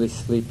feel really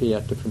sleepy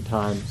at different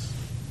times.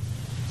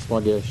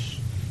 Sluggish,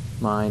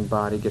 mind,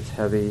 body gets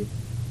heavy.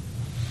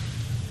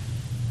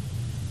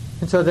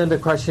 And so then the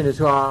question is,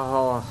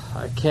 well,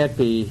 I can't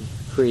be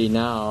free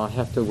now. I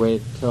have to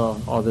wait till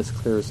all this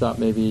clears up.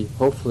 Maybe,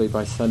 hopefully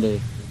by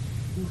Sunday,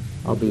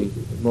 I'll be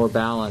more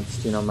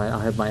balanced. I'll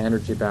have my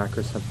energy back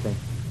or something.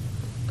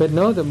 But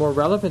no, the more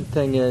relevant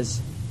thing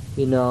is,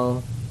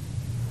 the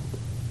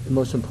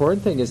most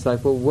important thing is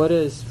like, well, what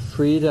is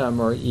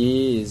freedom or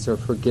ease or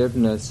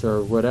forgiveness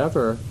or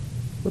whatever?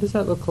 What does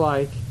that look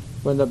like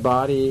when the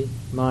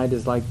body-mind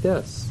is like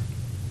this,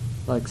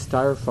 like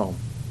styrofoam?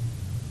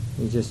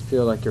 You just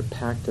feel like you're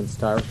packed in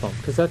styrofoam.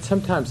 Because that's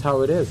sometimes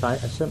how it is. I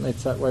certainly,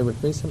 it's that way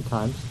with me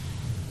sometimes.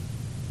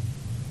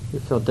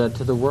 You feel dead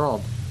to the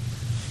world.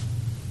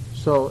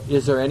 So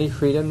is there any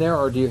freedom there,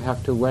 or do you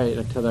have to wait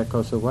until that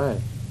goes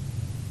away?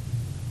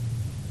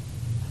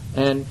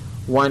 And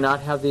why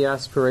not have the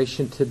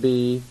aspiration to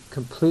be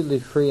completely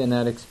free in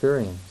that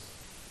experience,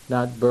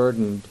 not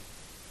burdened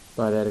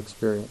by that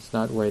experience,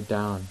 not weighed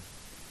down?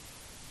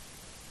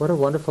 What a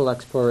wonderful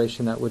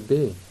exploration that would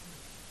be.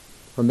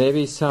 Or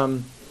maybe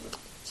something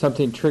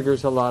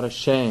triggers a lot of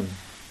shame,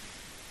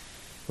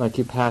 like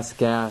you pass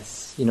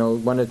gas.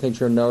 One of the things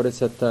you'll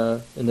notice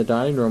in the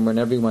dining room when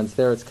everyone's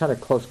there, it's kind of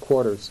close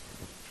quarters.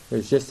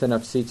 There's just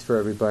enough seats for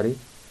everybody.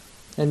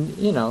 And,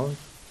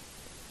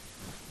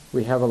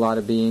 we have a lot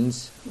of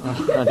beans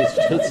on the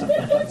streets.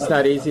 It's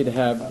not easy to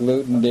have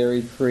gluten,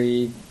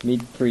 dairy-free,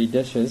 meat-free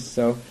dishes.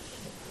 So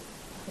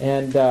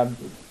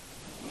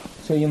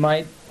you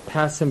might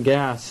pass some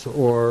gas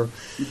or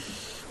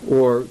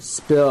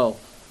spill,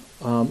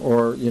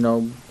 or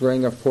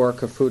bring a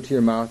fork of food to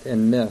your mouth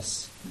and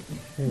miss.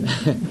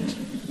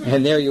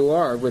 And there you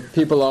are with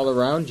people all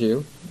around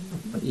you,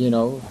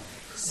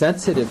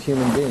 sensitive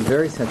human beings,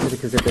 very sensitive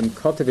because they've been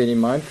cultivating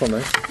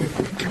mindfulness,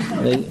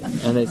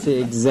 and they see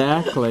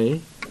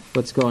exactly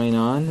what's going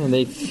on, and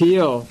they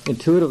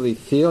intuitively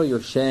feel your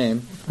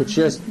shame, which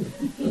just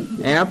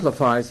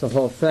amplifies the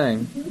whole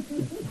thing,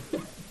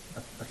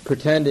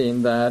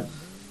 pretending that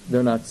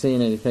they're not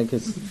seeing anything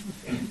because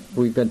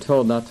we've been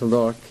told not to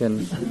look.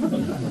 And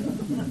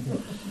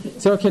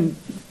so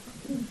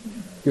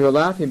you're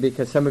laughing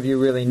because some of you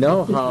really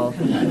know how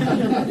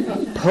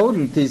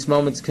potent these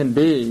moments can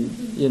be,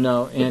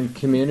 in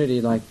community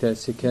like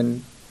this.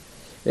 And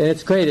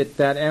it's great.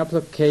 That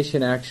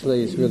amplification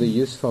actually is really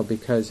useful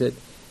because it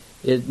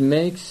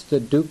makes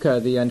the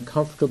dukkha, the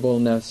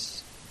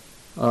uncomfortableness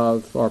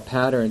of our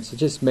patterns, it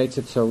just makes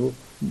it so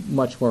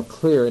much more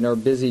clear. In our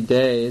busy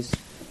days,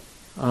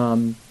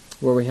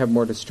 where we have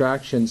more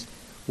distractions,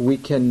 we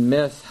can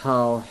miss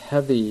how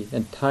heavy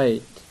and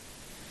tight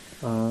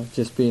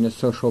just being a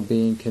social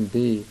being can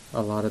be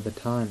a lot of the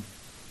time.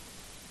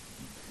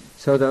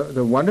 So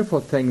the wonderful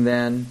thing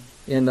then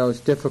in those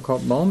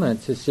difficult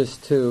moments is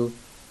just to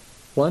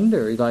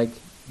wonder, like,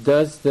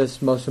 does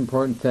this most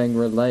important thing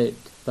relate?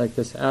 Like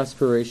this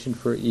aspiration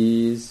for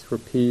ease, for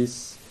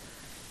peace,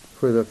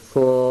 for the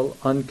full,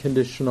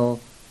 unconditional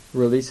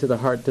release of the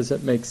heart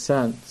doesn't make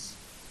sense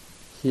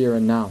here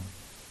and now.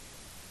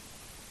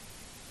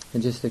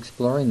 And just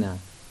exploring that.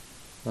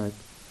 Like,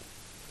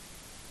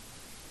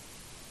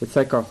 it's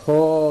like our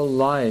whole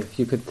life,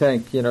 you could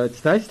think,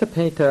 it's nice to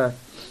paint a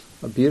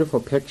beautiful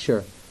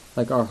picture.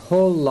 Like our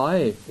whole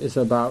life is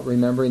about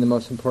remembering the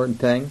most important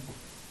thing.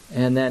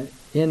 And then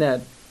in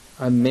that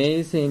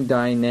amazing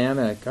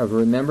dynamic of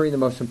remembering the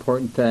most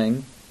important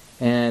thing,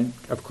 and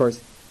of course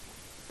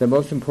the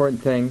most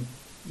important thing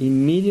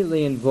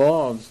immediately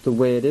involves the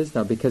way it is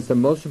now, because the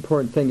most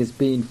important thing is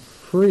being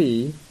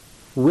free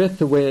with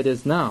the way it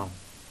is now.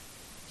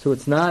 So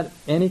it's not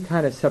any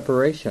kind of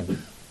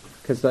separation,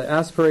 because the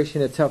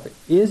aspiration itself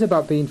is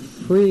about being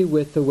free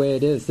with the way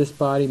it is, this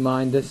body,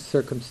 mind, this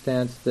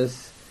circumstance,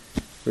 this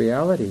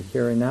reality,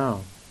 here and now.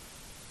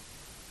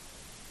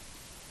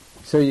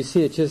 So you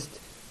see, it just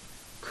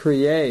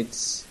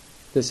creates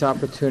this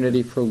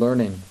opportunity for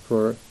learning,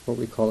 for what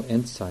we call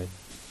insight.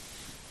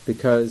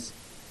 Because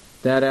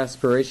that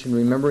aspiration,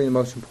 remembering the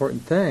most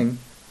important thing,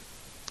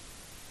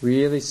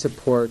 really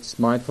supports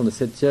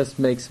mindfulness. It just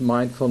makes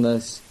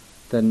mindfulness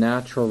the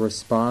natural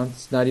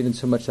response, not even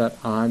so much that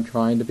I'm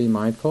trying to be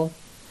mindful,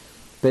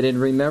 but in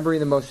remembering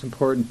the most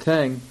important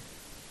thing,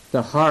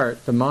 the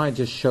heart, the mind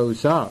just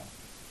shows up,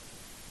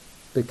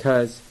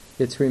 because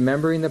it's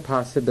remembering the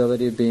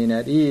possibility of being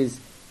at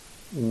ease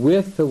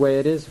with the way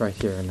it is right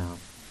here and now.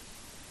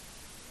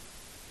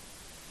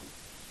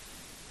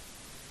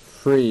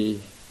 Free,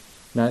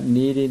 not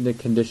needing the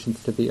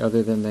conditions to be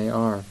other than they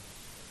are.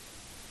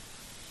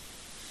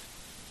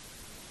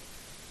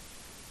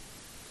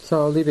 So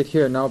I'll leave it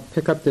here, and I'll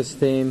pick up this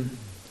theme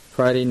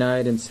Friday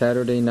night and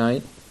Saturday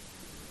night.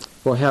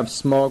 We'll have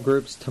small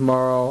groups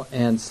tomorrow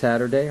and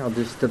Saturday. I'll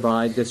just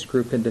divide this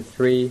group into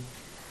 3.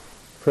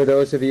 For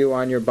those of you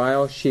on your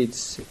bio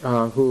sheets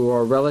who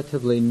are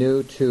relatively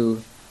new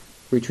to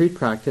retreat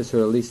practice,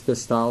 or at least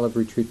this style of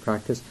retreat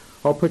practice,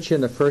 I'll put you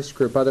in the first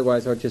group.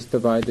 Otherwise, I'll just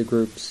divide the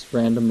groups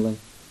randomly.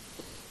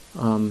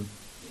 And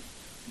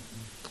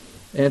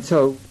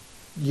so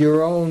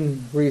your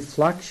own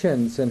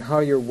reflections and how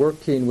you're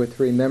working with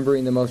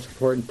remembering the most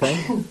important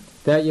thing,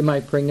 that you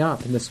might bring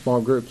up in the small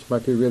groups.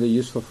 Might be really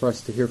useful for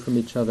us to hear from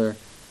each other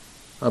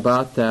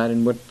about that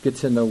and what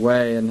gets in the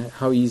way and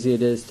how easy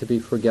it is to be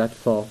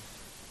forgetful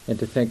and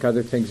to think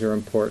other things are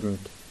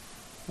important.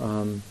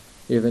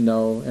 Even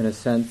though, in a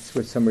sense,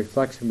 with some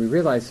reflection, we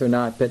realize they're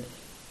not, but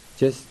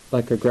just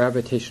like a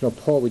gravitational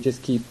pull, we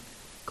just keep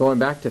going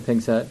back to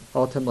things that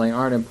ultimately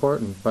aren't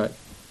important, but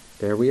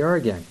there we are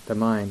again, the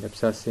mind,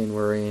 obsessing,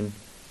 worrying,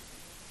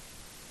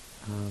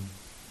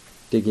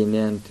 digging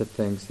into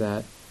things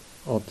that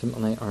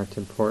ultimately aren't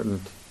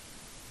important.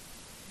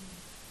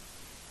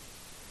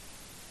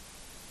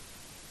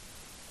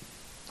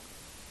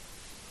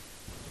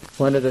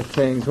 One of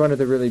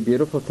the really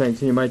beautiful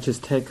things, and you might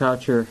just take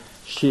out your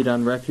sheet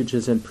on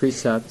refuges and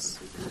precepts.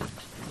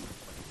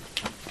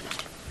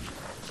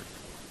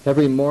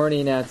 Every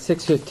morning at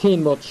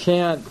 6:15 we'll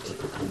chant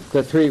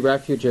the 3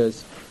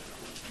 refuges.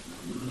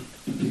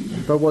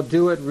 But we'll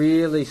do it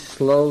really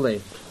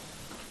slowly.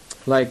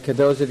 Like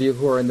those of you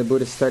who are in the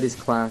Buddhist studies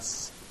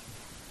class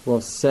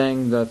will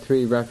sing the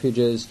 3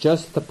 refuges,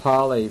 just the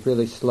Pali,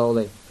 really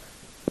slowly.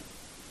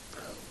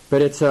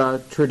 But it's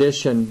a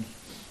tradition.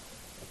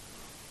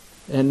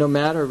 And no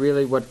matter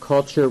really what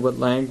culture, what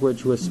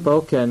language was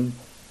spoken,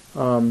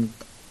 in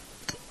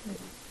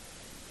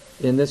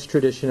this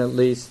tradition at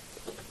least,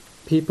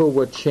 people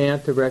would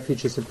chant the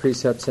refuges and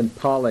precepts in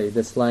Pali,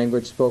 this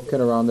language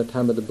spoken around the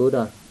time of the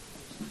Buddha.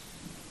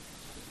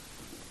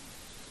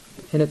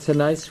 And it's a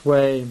nice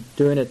way,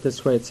 doing it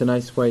this way, it's a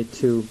nice way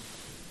to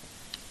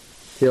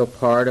feel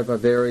part of a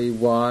very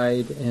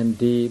wide and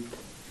deep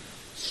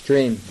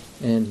stream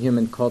in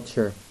human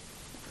culture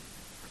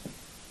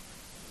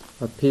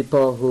of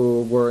people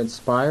who were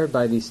inspired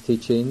by these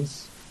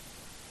teachings,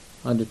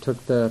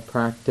 undertook the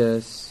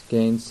practice,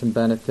 gained some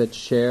benefits,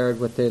 shared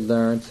what they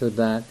learned, so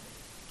that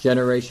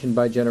generation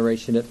by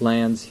generation it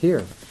lands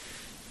here,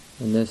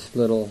 in this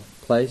little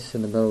place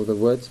in the middle of the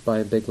woods by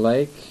a big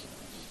lake,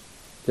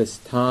 this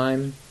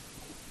time.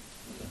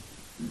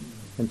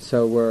 And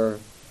so we're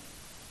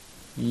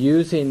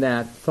using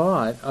that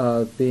thought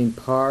of being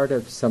part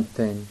of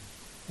something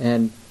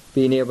and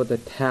being able to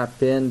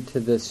tap into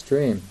this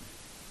stream,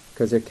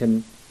 because it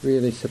can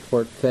really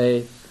support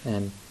faith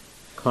and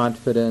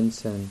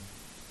confidence and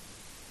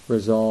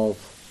resolve.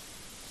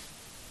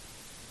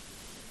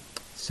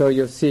 So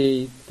you'll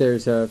see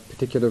there's a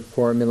particular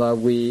formula.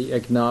 We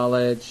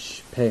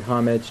acknowledge, pay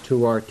homage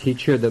to our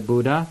teacher, the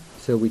Buddha.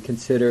 So we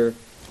consider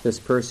this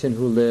person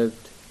who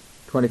lived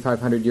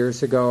 2,500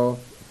 years ago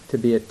to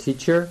be a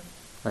teacher,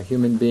 a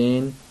human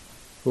being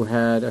who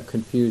had a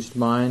confused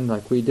mind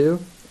like we do,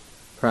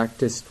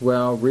 practiced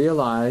well,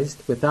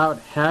 realized without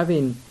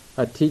having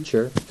a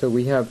teacher. So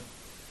we have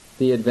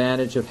the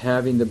advantage of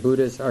having the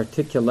Buddha's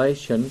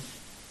articulation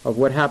of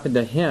what happened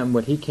to him,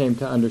 what he came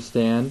to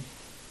understand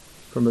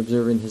from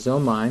observing his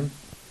own mind.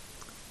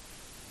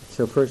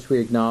 So first we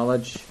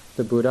acknowledge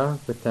the Buddha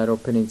with that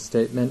opening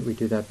statement. We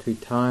do that 3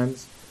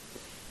 times.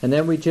 And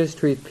then we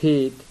just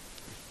repeat,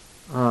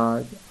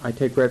 I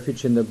take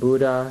refuge in the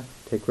Buddha,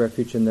 take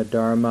refuge in the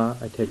Dharma,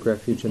 I take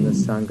refuge in the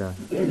Sangha.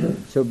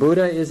 So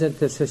Buddha isn't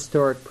this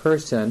historic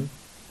person,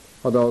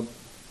 although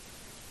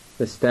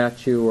the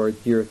statue or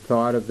your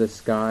thought of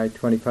this guy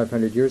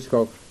 2,500 years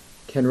ago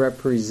can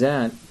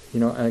represent,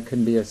 and it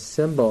can be a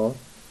symbol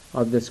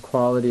of this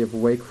quality of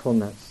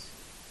wakefulness,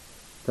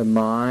 the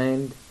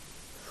mind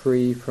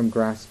free from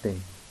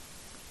grasping.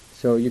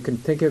 So you can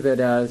think of it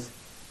as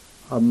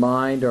a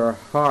mind or a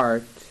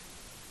heart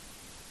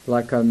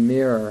like a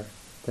mirror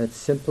that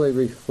simply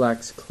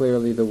reflects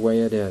clearly the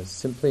way it is,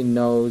 simply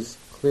knows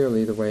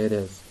clearly the way it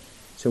is.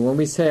 So when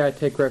we say I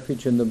take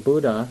refuge in the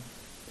Buddha,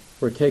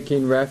 we're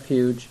taking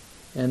refuge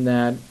in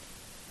that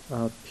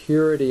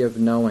purity of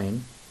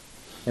knowing.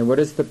 And what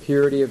does the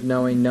purity of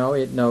knowing know?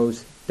 It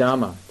knows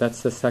Dhamma.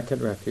 That's the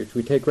second refuge.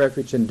 We take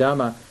refuge in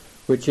Dhamma,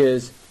 which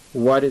is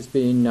what is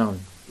being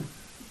known.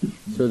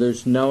 So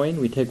there's knowing,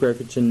 we take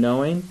refuge in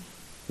knowing,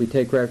 we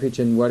take refuge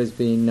in what is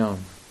being known.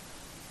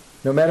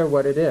 No matter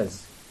what it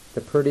is,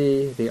 the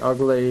pretty, the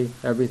ugly,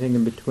 everything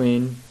in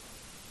between,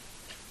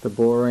 the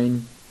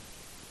boring.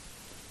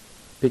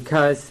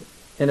 Because,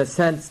 in a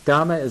sense,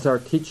 Dhamma is our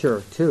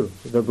teacher too.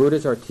 The Buddha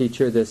is our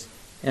teacher. This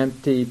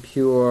empty,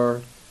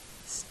 pure,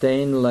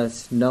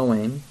 stainless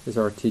knowing is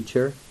our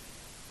teacher,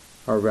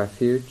 our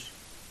refuge.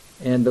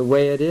 And the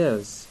way it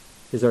is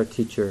our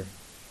teacher.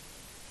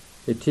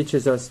 It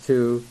teaches us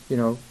to,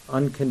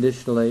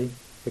 unconditionally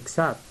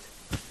accept,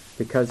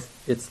 because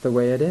it's the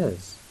way it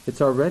is.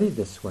 It's already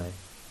this way.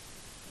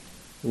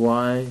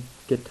 Why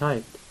get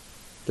tight?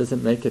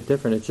 Doesn't make it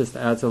different. It just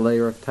adds a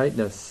layer of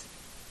tightness.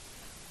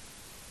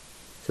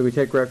 So we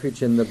take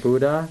refuge in the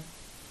Buddha,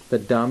 the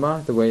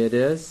Dhamma, the way it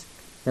is,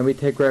 and we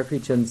take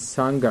refuge in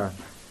Sangha.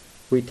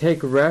 We take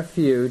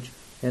refuge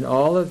in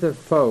all of the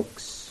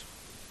folks,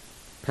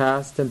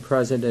 past and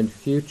present and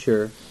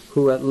future,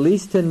 who at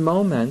least in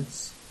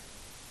moments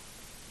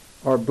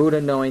are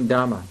Buddha knowing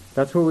Dhamma.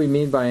 That's what we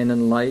mean by an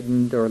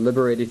enlightened or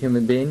liberated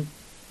human being.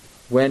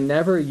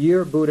 Whenever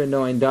you're Buddha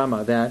knowing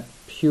Dhamma, that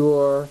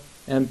pure,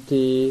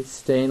 empty,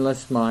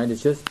 stainless mind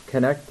is just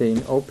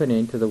connecting,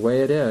 opening to the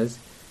way it is,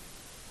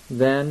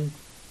 then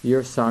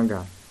you're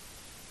Sangha.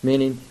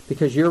 Meaning,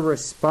 because your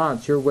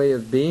response, your way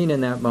of being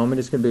in that moment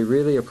is going to be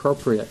really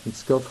appropriate and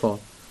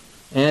skillful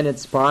and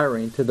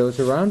inspiring to those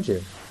around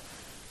you.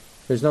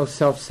 There's no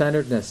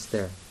self-centeredness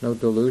there, no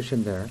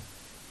delusion there.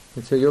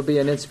 And so you'll be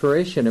an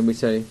inspiration, and we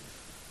say,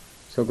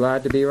 so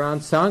glad to be around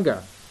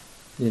Sangha.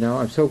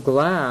 I'm so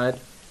glad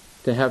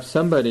to have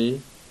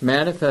somebody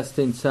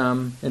manifesting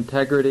some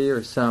integrity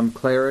or some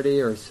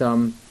clarity or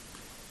some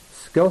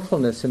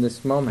skillfulness in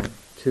this moment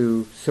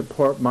to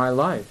support my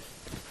life.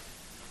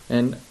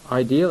 And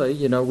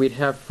ideally, we'd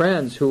have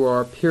friends who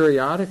are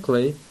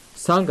periodically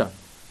Sangha.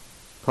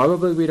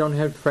 Probably we don't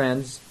have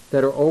friends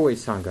that are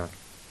always Sangha,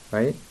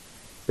 right?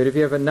 But if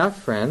you have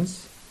enough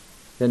friends,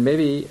 then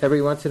maybe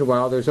every once in a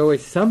while there's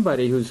always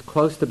somebody who's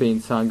close to being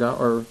Sangha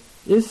or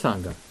is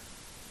Sangha.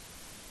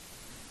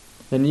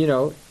 And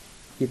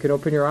you can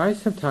open your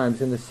eyes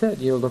sometimes in the sit.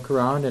 You'll look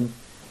around and,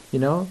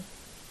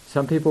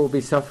 some people will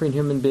be suffering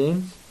human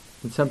beings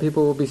and some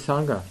people will be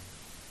Sangha.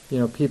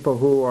 People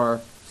who are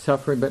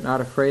suffering but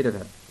not afraid of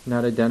it,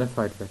 not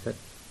identified with it.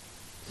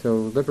 So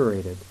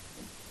liberated,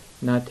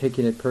 not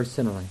taking it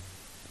personally.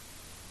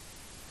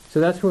 So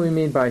that's what we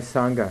mean by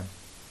Sangha.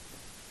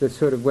 The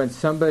sort of when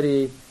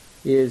somebody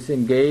is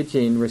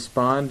engaging,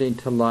 responding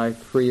to life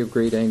free of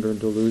greed, anger, and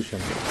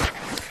delusion.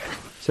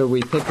 So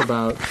we think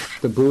about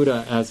the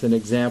Buddha as an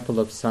example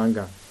of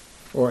Sangha.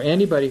 Or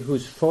anybody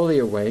who's fully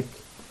awake,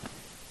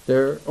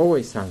 they're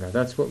always Sangha.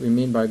 That's what we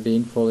mean by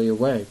being fully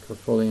awake or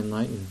fully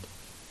enlightened.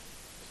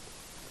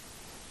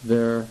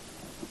 They're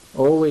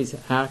always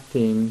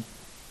acting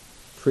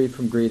free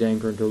from greed,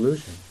 anger, and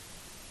delusion.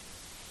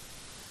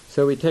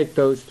 So we take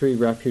those 3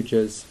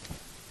 refuges.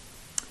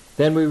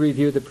 Then we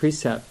review the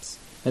precepts.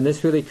 And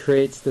this really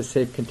creates the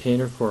safe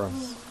container for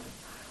us.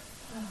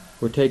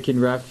 We're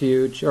taking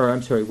refuge,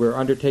 we're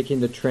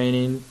undertaking the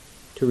training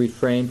to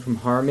refrain from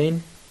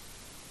harming,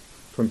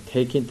 from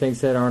taking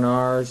things that aren't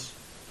ours,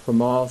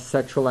 from all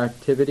sexual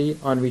activity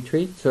on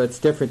retreat. So it's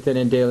different than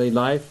in daily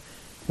life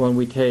when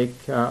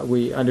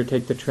we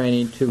undertake the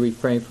training to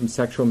refrain from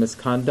sexual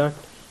misconduct,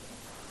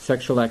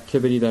 sexual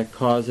activity that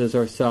causes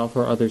ourselves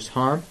or others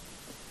harm.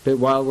 But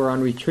while we're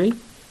on retreat,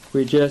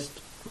 we just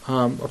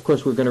of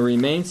course, we're going to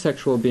remain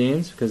sexual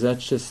beings because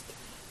that's just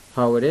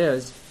how it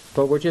is,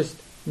 but we're just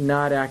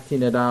not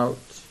acting it out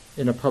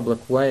in a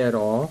public way at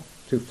all,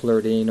 through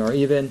flirting or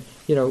even,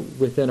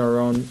 within our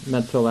own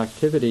mental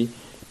activity,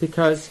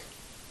 because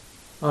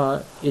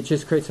it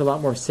just creates a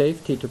lot more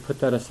safety to put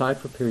that aside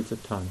for periods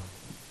of time.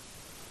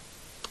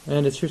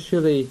 And it's just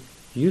really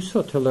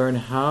useful to learn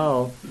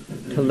how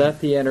to let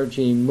the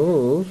energy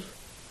move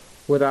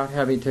without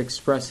having to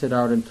express it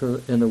out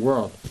in the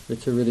world.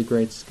 It's a really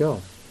great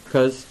skill.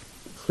 Because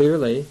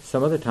clearly,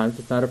 some of the times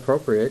it's not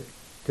appropriate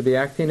to be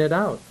acting it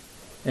out.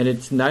 And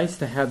it's nice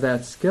to have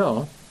that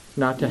skill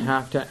not to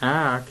have to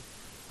act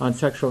on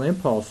sexual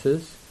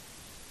impulses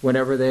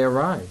whenever they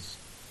arise.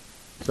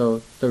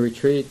 So the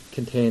retreat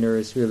container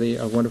is really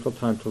a wonderful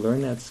time to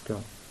learn that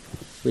skill.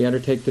 We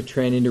undertake the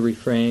training to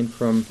refrain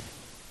from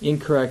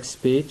incorrect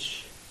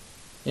speech.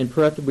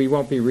 We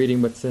won't be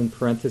reading what's in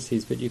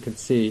parentheses, but you can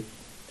see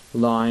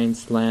lying,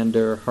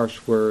 slander,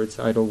 harsh words,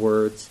 idle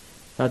words.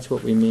 That's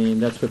what we mean.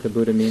 That's what the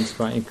Buddha means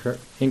by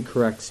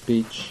incorrect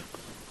speech.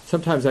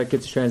 Sometimes that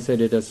gets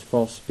translated as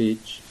false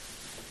speech.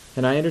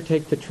 And I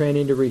undertake the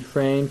training to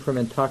refrain from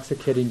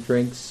intoxicating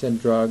drinks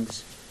and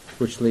drugs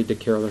which lead to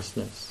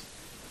carelessness.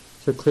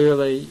 So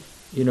clearly,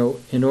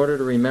 in order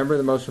to remember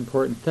the most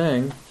important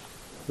thing,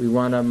 we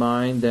want a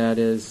mind that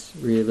is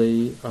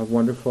really a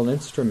wonderful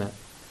instrument.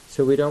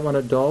 So we don't want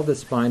to dull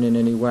this mind in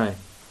any way.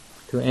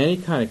 To any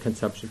kind of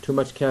consumption, too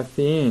much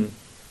caffeine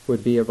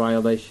would be a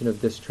violation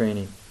of this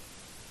training.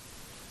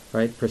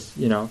 Right?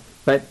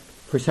 But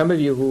for some of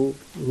you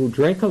who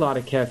drink a lot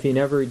of caffeine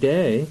every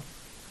day,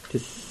 to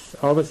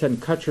all of a sudden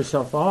cut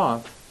yourself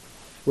off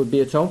would be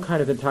its own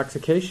kind of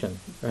intoxication,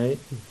 right?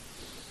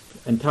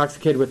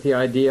 Intoxicated with the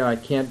idea, I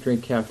can't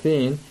drink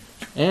caffeine,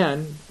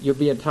 and you'll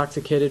be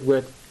intoxicated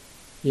with,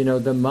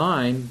 the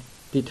mind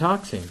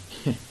detoxing,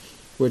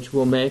 which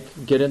will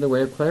get in the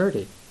way of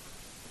clarity.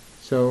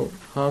 So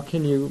how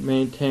can you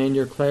maintain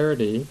your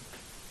clarity?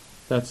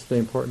 That's the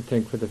important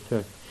thing for the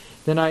fifth.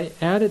 Then I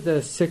added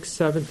the 6th,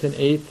 7th, and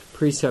 8th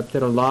precept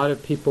that a lot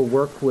of people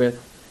work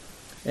with.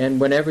 And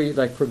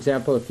whenever, for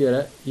example, if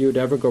you'd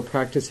ever go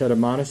practice at a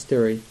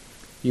monastery,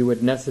 you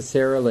would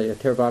necessarily, a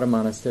Theravada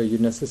monastery,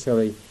 you'd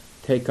necessarily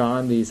take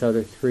on these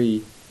other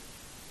 3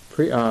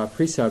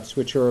 precepts,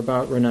 which are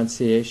about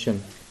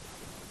renunciation.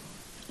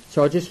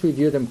 So I'll just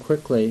review them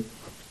quickly.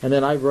 And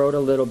then I wrote a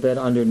little bit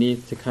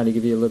underneath to kind of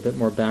give you a little bit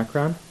more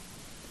background.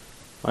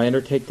 I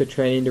undertake the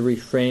training to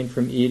refrain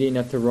from eating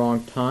at the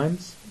wrong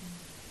times.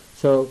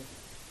 So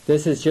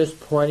this is just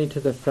pointing to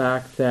the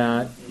fact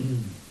that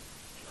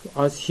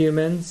us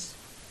humans,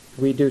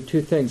 we do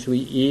 2 things. We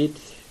eat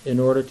in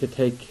order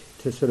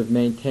to sort of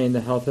maintain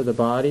the health of the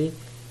body,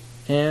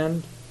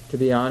 and, to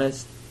be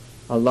honest,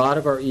 a lot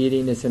of our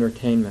eating is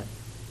entertainment.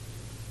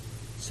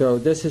 So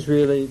this is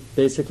really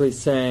basically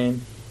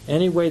saying,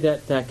 any way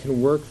that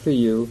can work for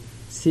you,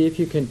 see if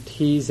you can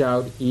tease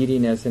out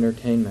eating as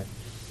entertainment.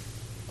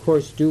 Of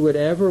course, do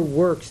whatever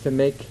works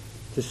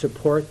to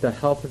support the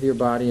health of your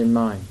body and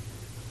mind.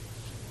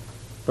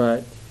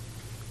 But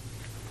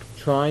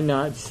try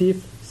not, see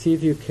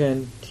if you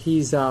can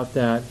tease out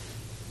the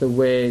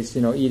ways,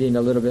 eating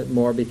a little bit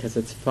more because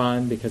it's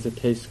fun, because it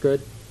tastes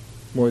good,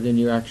 more than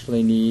you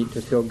actually need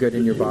to feel good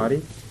in your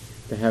body,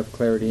 to have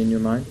clarity in your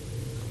mind.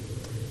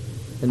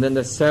 And then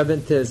the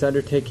 7th is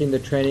undertaking the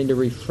training to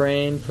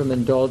refrain from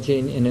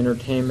indulging in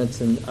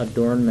entertainments and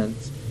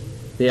adornments.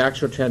 The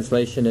actual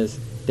translation is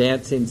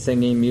dancing,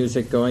 singing,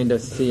 music, going to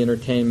see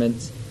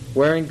entertainments,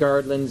 wearing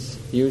garlands,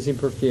 using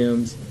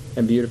perfumes,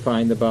 and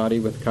beautifying the body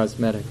with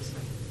cosmetics.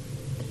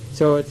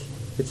 So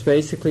it's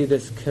basically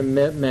this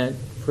commitment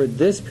for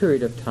this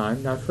period of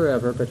time, not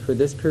forever, but for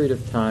this period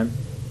of time,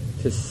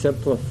 to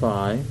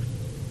simplify,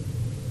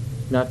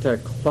 not to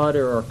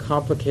clutter or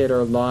complicate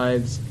our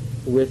lives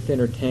with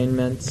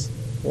entertainments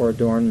or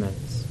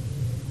adornments.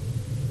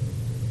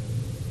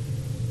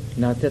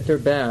 Not that they're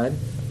bad,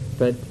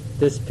 but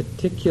this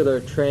particular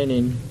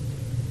training,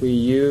 we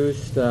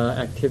use the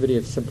activity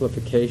of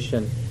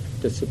simplification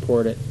to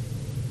support it.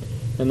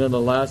 And then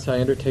the last,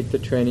 I undertake the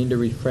training to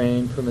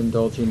refrain from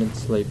indulging in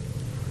sleep.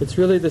 It's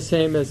really the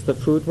same as the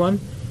food one,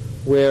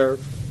 where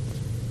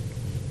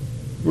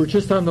we're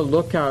just on the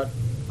lookout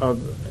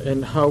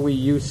and how we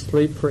use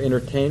sleep for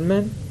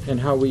entertainment and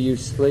how we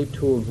use sleep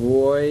to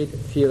avoid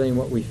feeling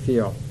what we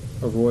feel,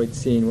 avoid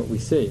seeing what we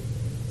see.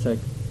 It's like,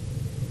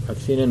 I've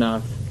seen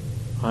enough,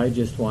 I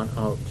just want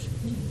out.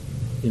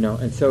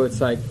 And so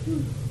it's like,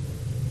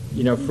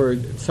 for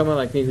someone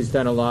like me who's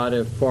done a lot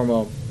of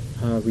formal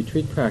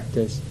retreat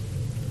practice,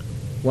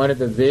 one of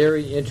the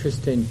very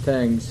interesting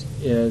things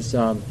is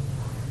the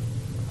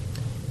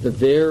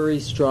very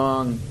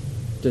strong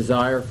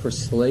desire for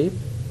sleep,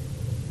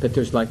 but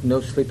there's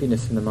no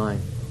sleepiness in the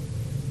mind.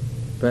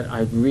 But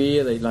I'd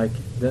really like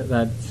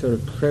that sort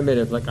of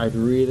primitive, I'd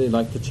really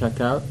like to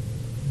check out.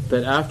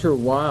 But after a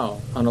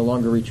while, on a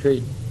longer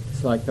retreat,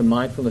 it's like the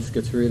mindfulness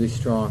gets really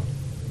strong.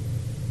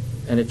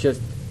 And it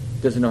just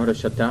doesn't know how to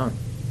shut down.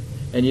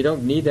 And you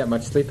don't need that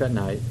much sleep at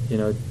night.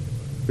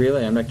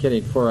 Really, I'm not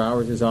kidding. 4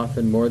 hours is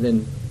often more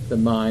than the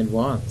mind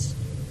wants,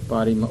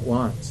 body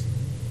wants.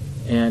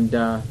 And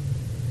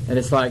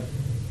it's like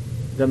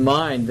the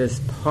mind, this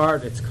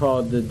part, it's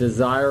called the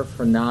desire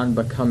for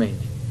non-becoming.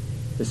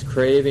 This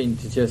craving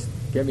to just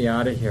get me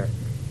out of here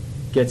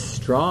gets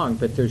strong,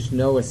 but there's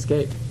no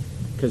escape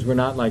because we're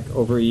not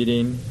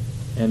overeating,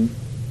 and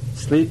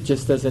sleep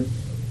just doesn't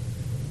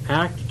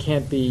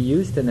can't be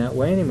used in that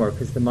way anymore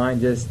because the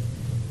mind there's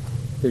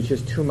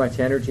just too much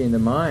energy in the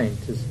mind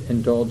to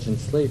indulge in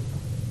sleep.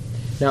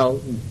 Now,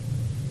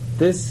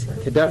 this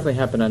could definitely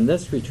happen on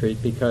this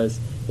retreat because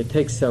it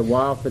takes a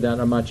while for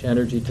that much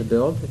energy to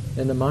build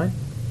in the mind.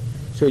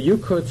 So you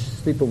could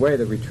sleep away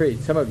the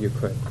retreat. Some of you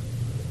could.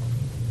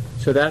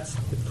 So that's,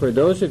 for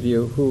those of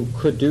you who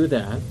could do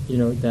that,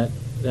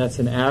 that's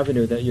an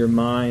avenue that your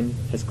mind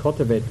has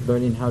cultivated,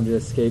 learning how to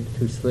escape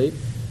through sleep,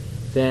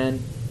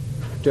 then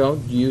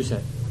don't use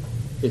it.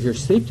 If you're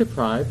sleep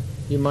deprived,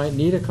 you might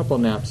need a couple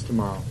naps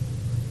tomorrow.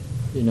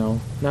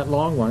 Not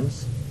long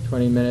ones,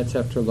 20 minutes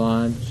after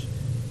lunch,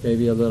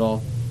 maybe a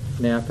little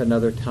nap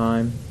another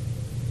time.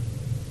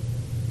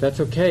 That's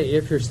okay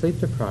if you're sleep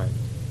deprived.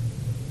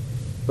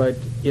 But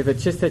if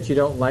it's just that you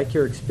don't like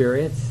your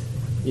experience,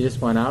 you just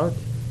want out,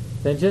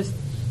 then just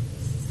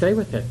stay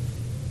with it.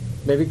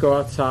 Maybe go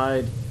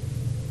outside,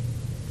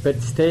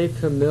 but stay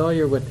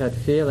familiar with that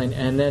feeling,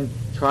 and then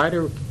try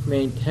to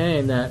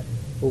maintain that,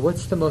 well,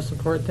 what's the most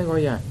important thing? Oh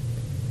yeah,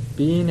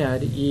 being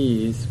at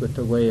ease with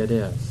the way it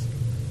is.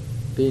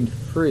 Being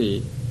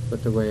free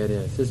with the way it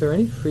is. Is there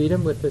any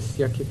freedom with this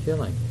yucky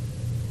feeling?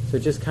 So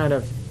just kind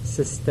of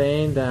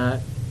sustain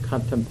that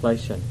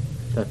contemplation,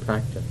 that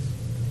practice.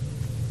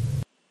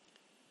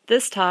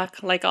 This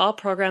talk, like all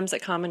programs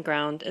at Common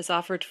Ground, is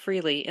offered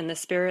freely in the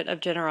spirit of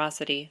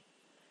generosity.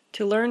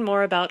 To learn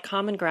more about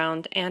Common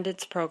Ground and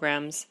its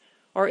programs,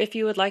 or if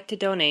you would like to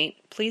donate,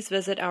 please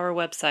visit our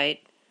website,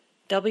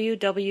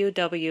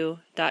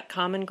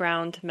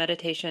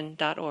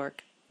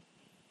 www.commongroundmeditation.org.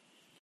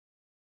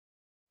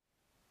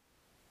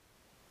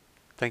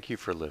 Thank you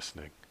for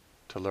listening.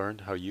 To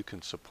learn how you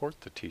can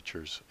support the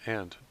teachers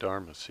and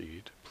Dharma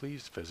Seed,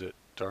 please visit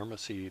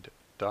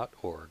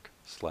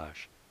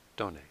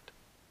dharmaseed.org/donate.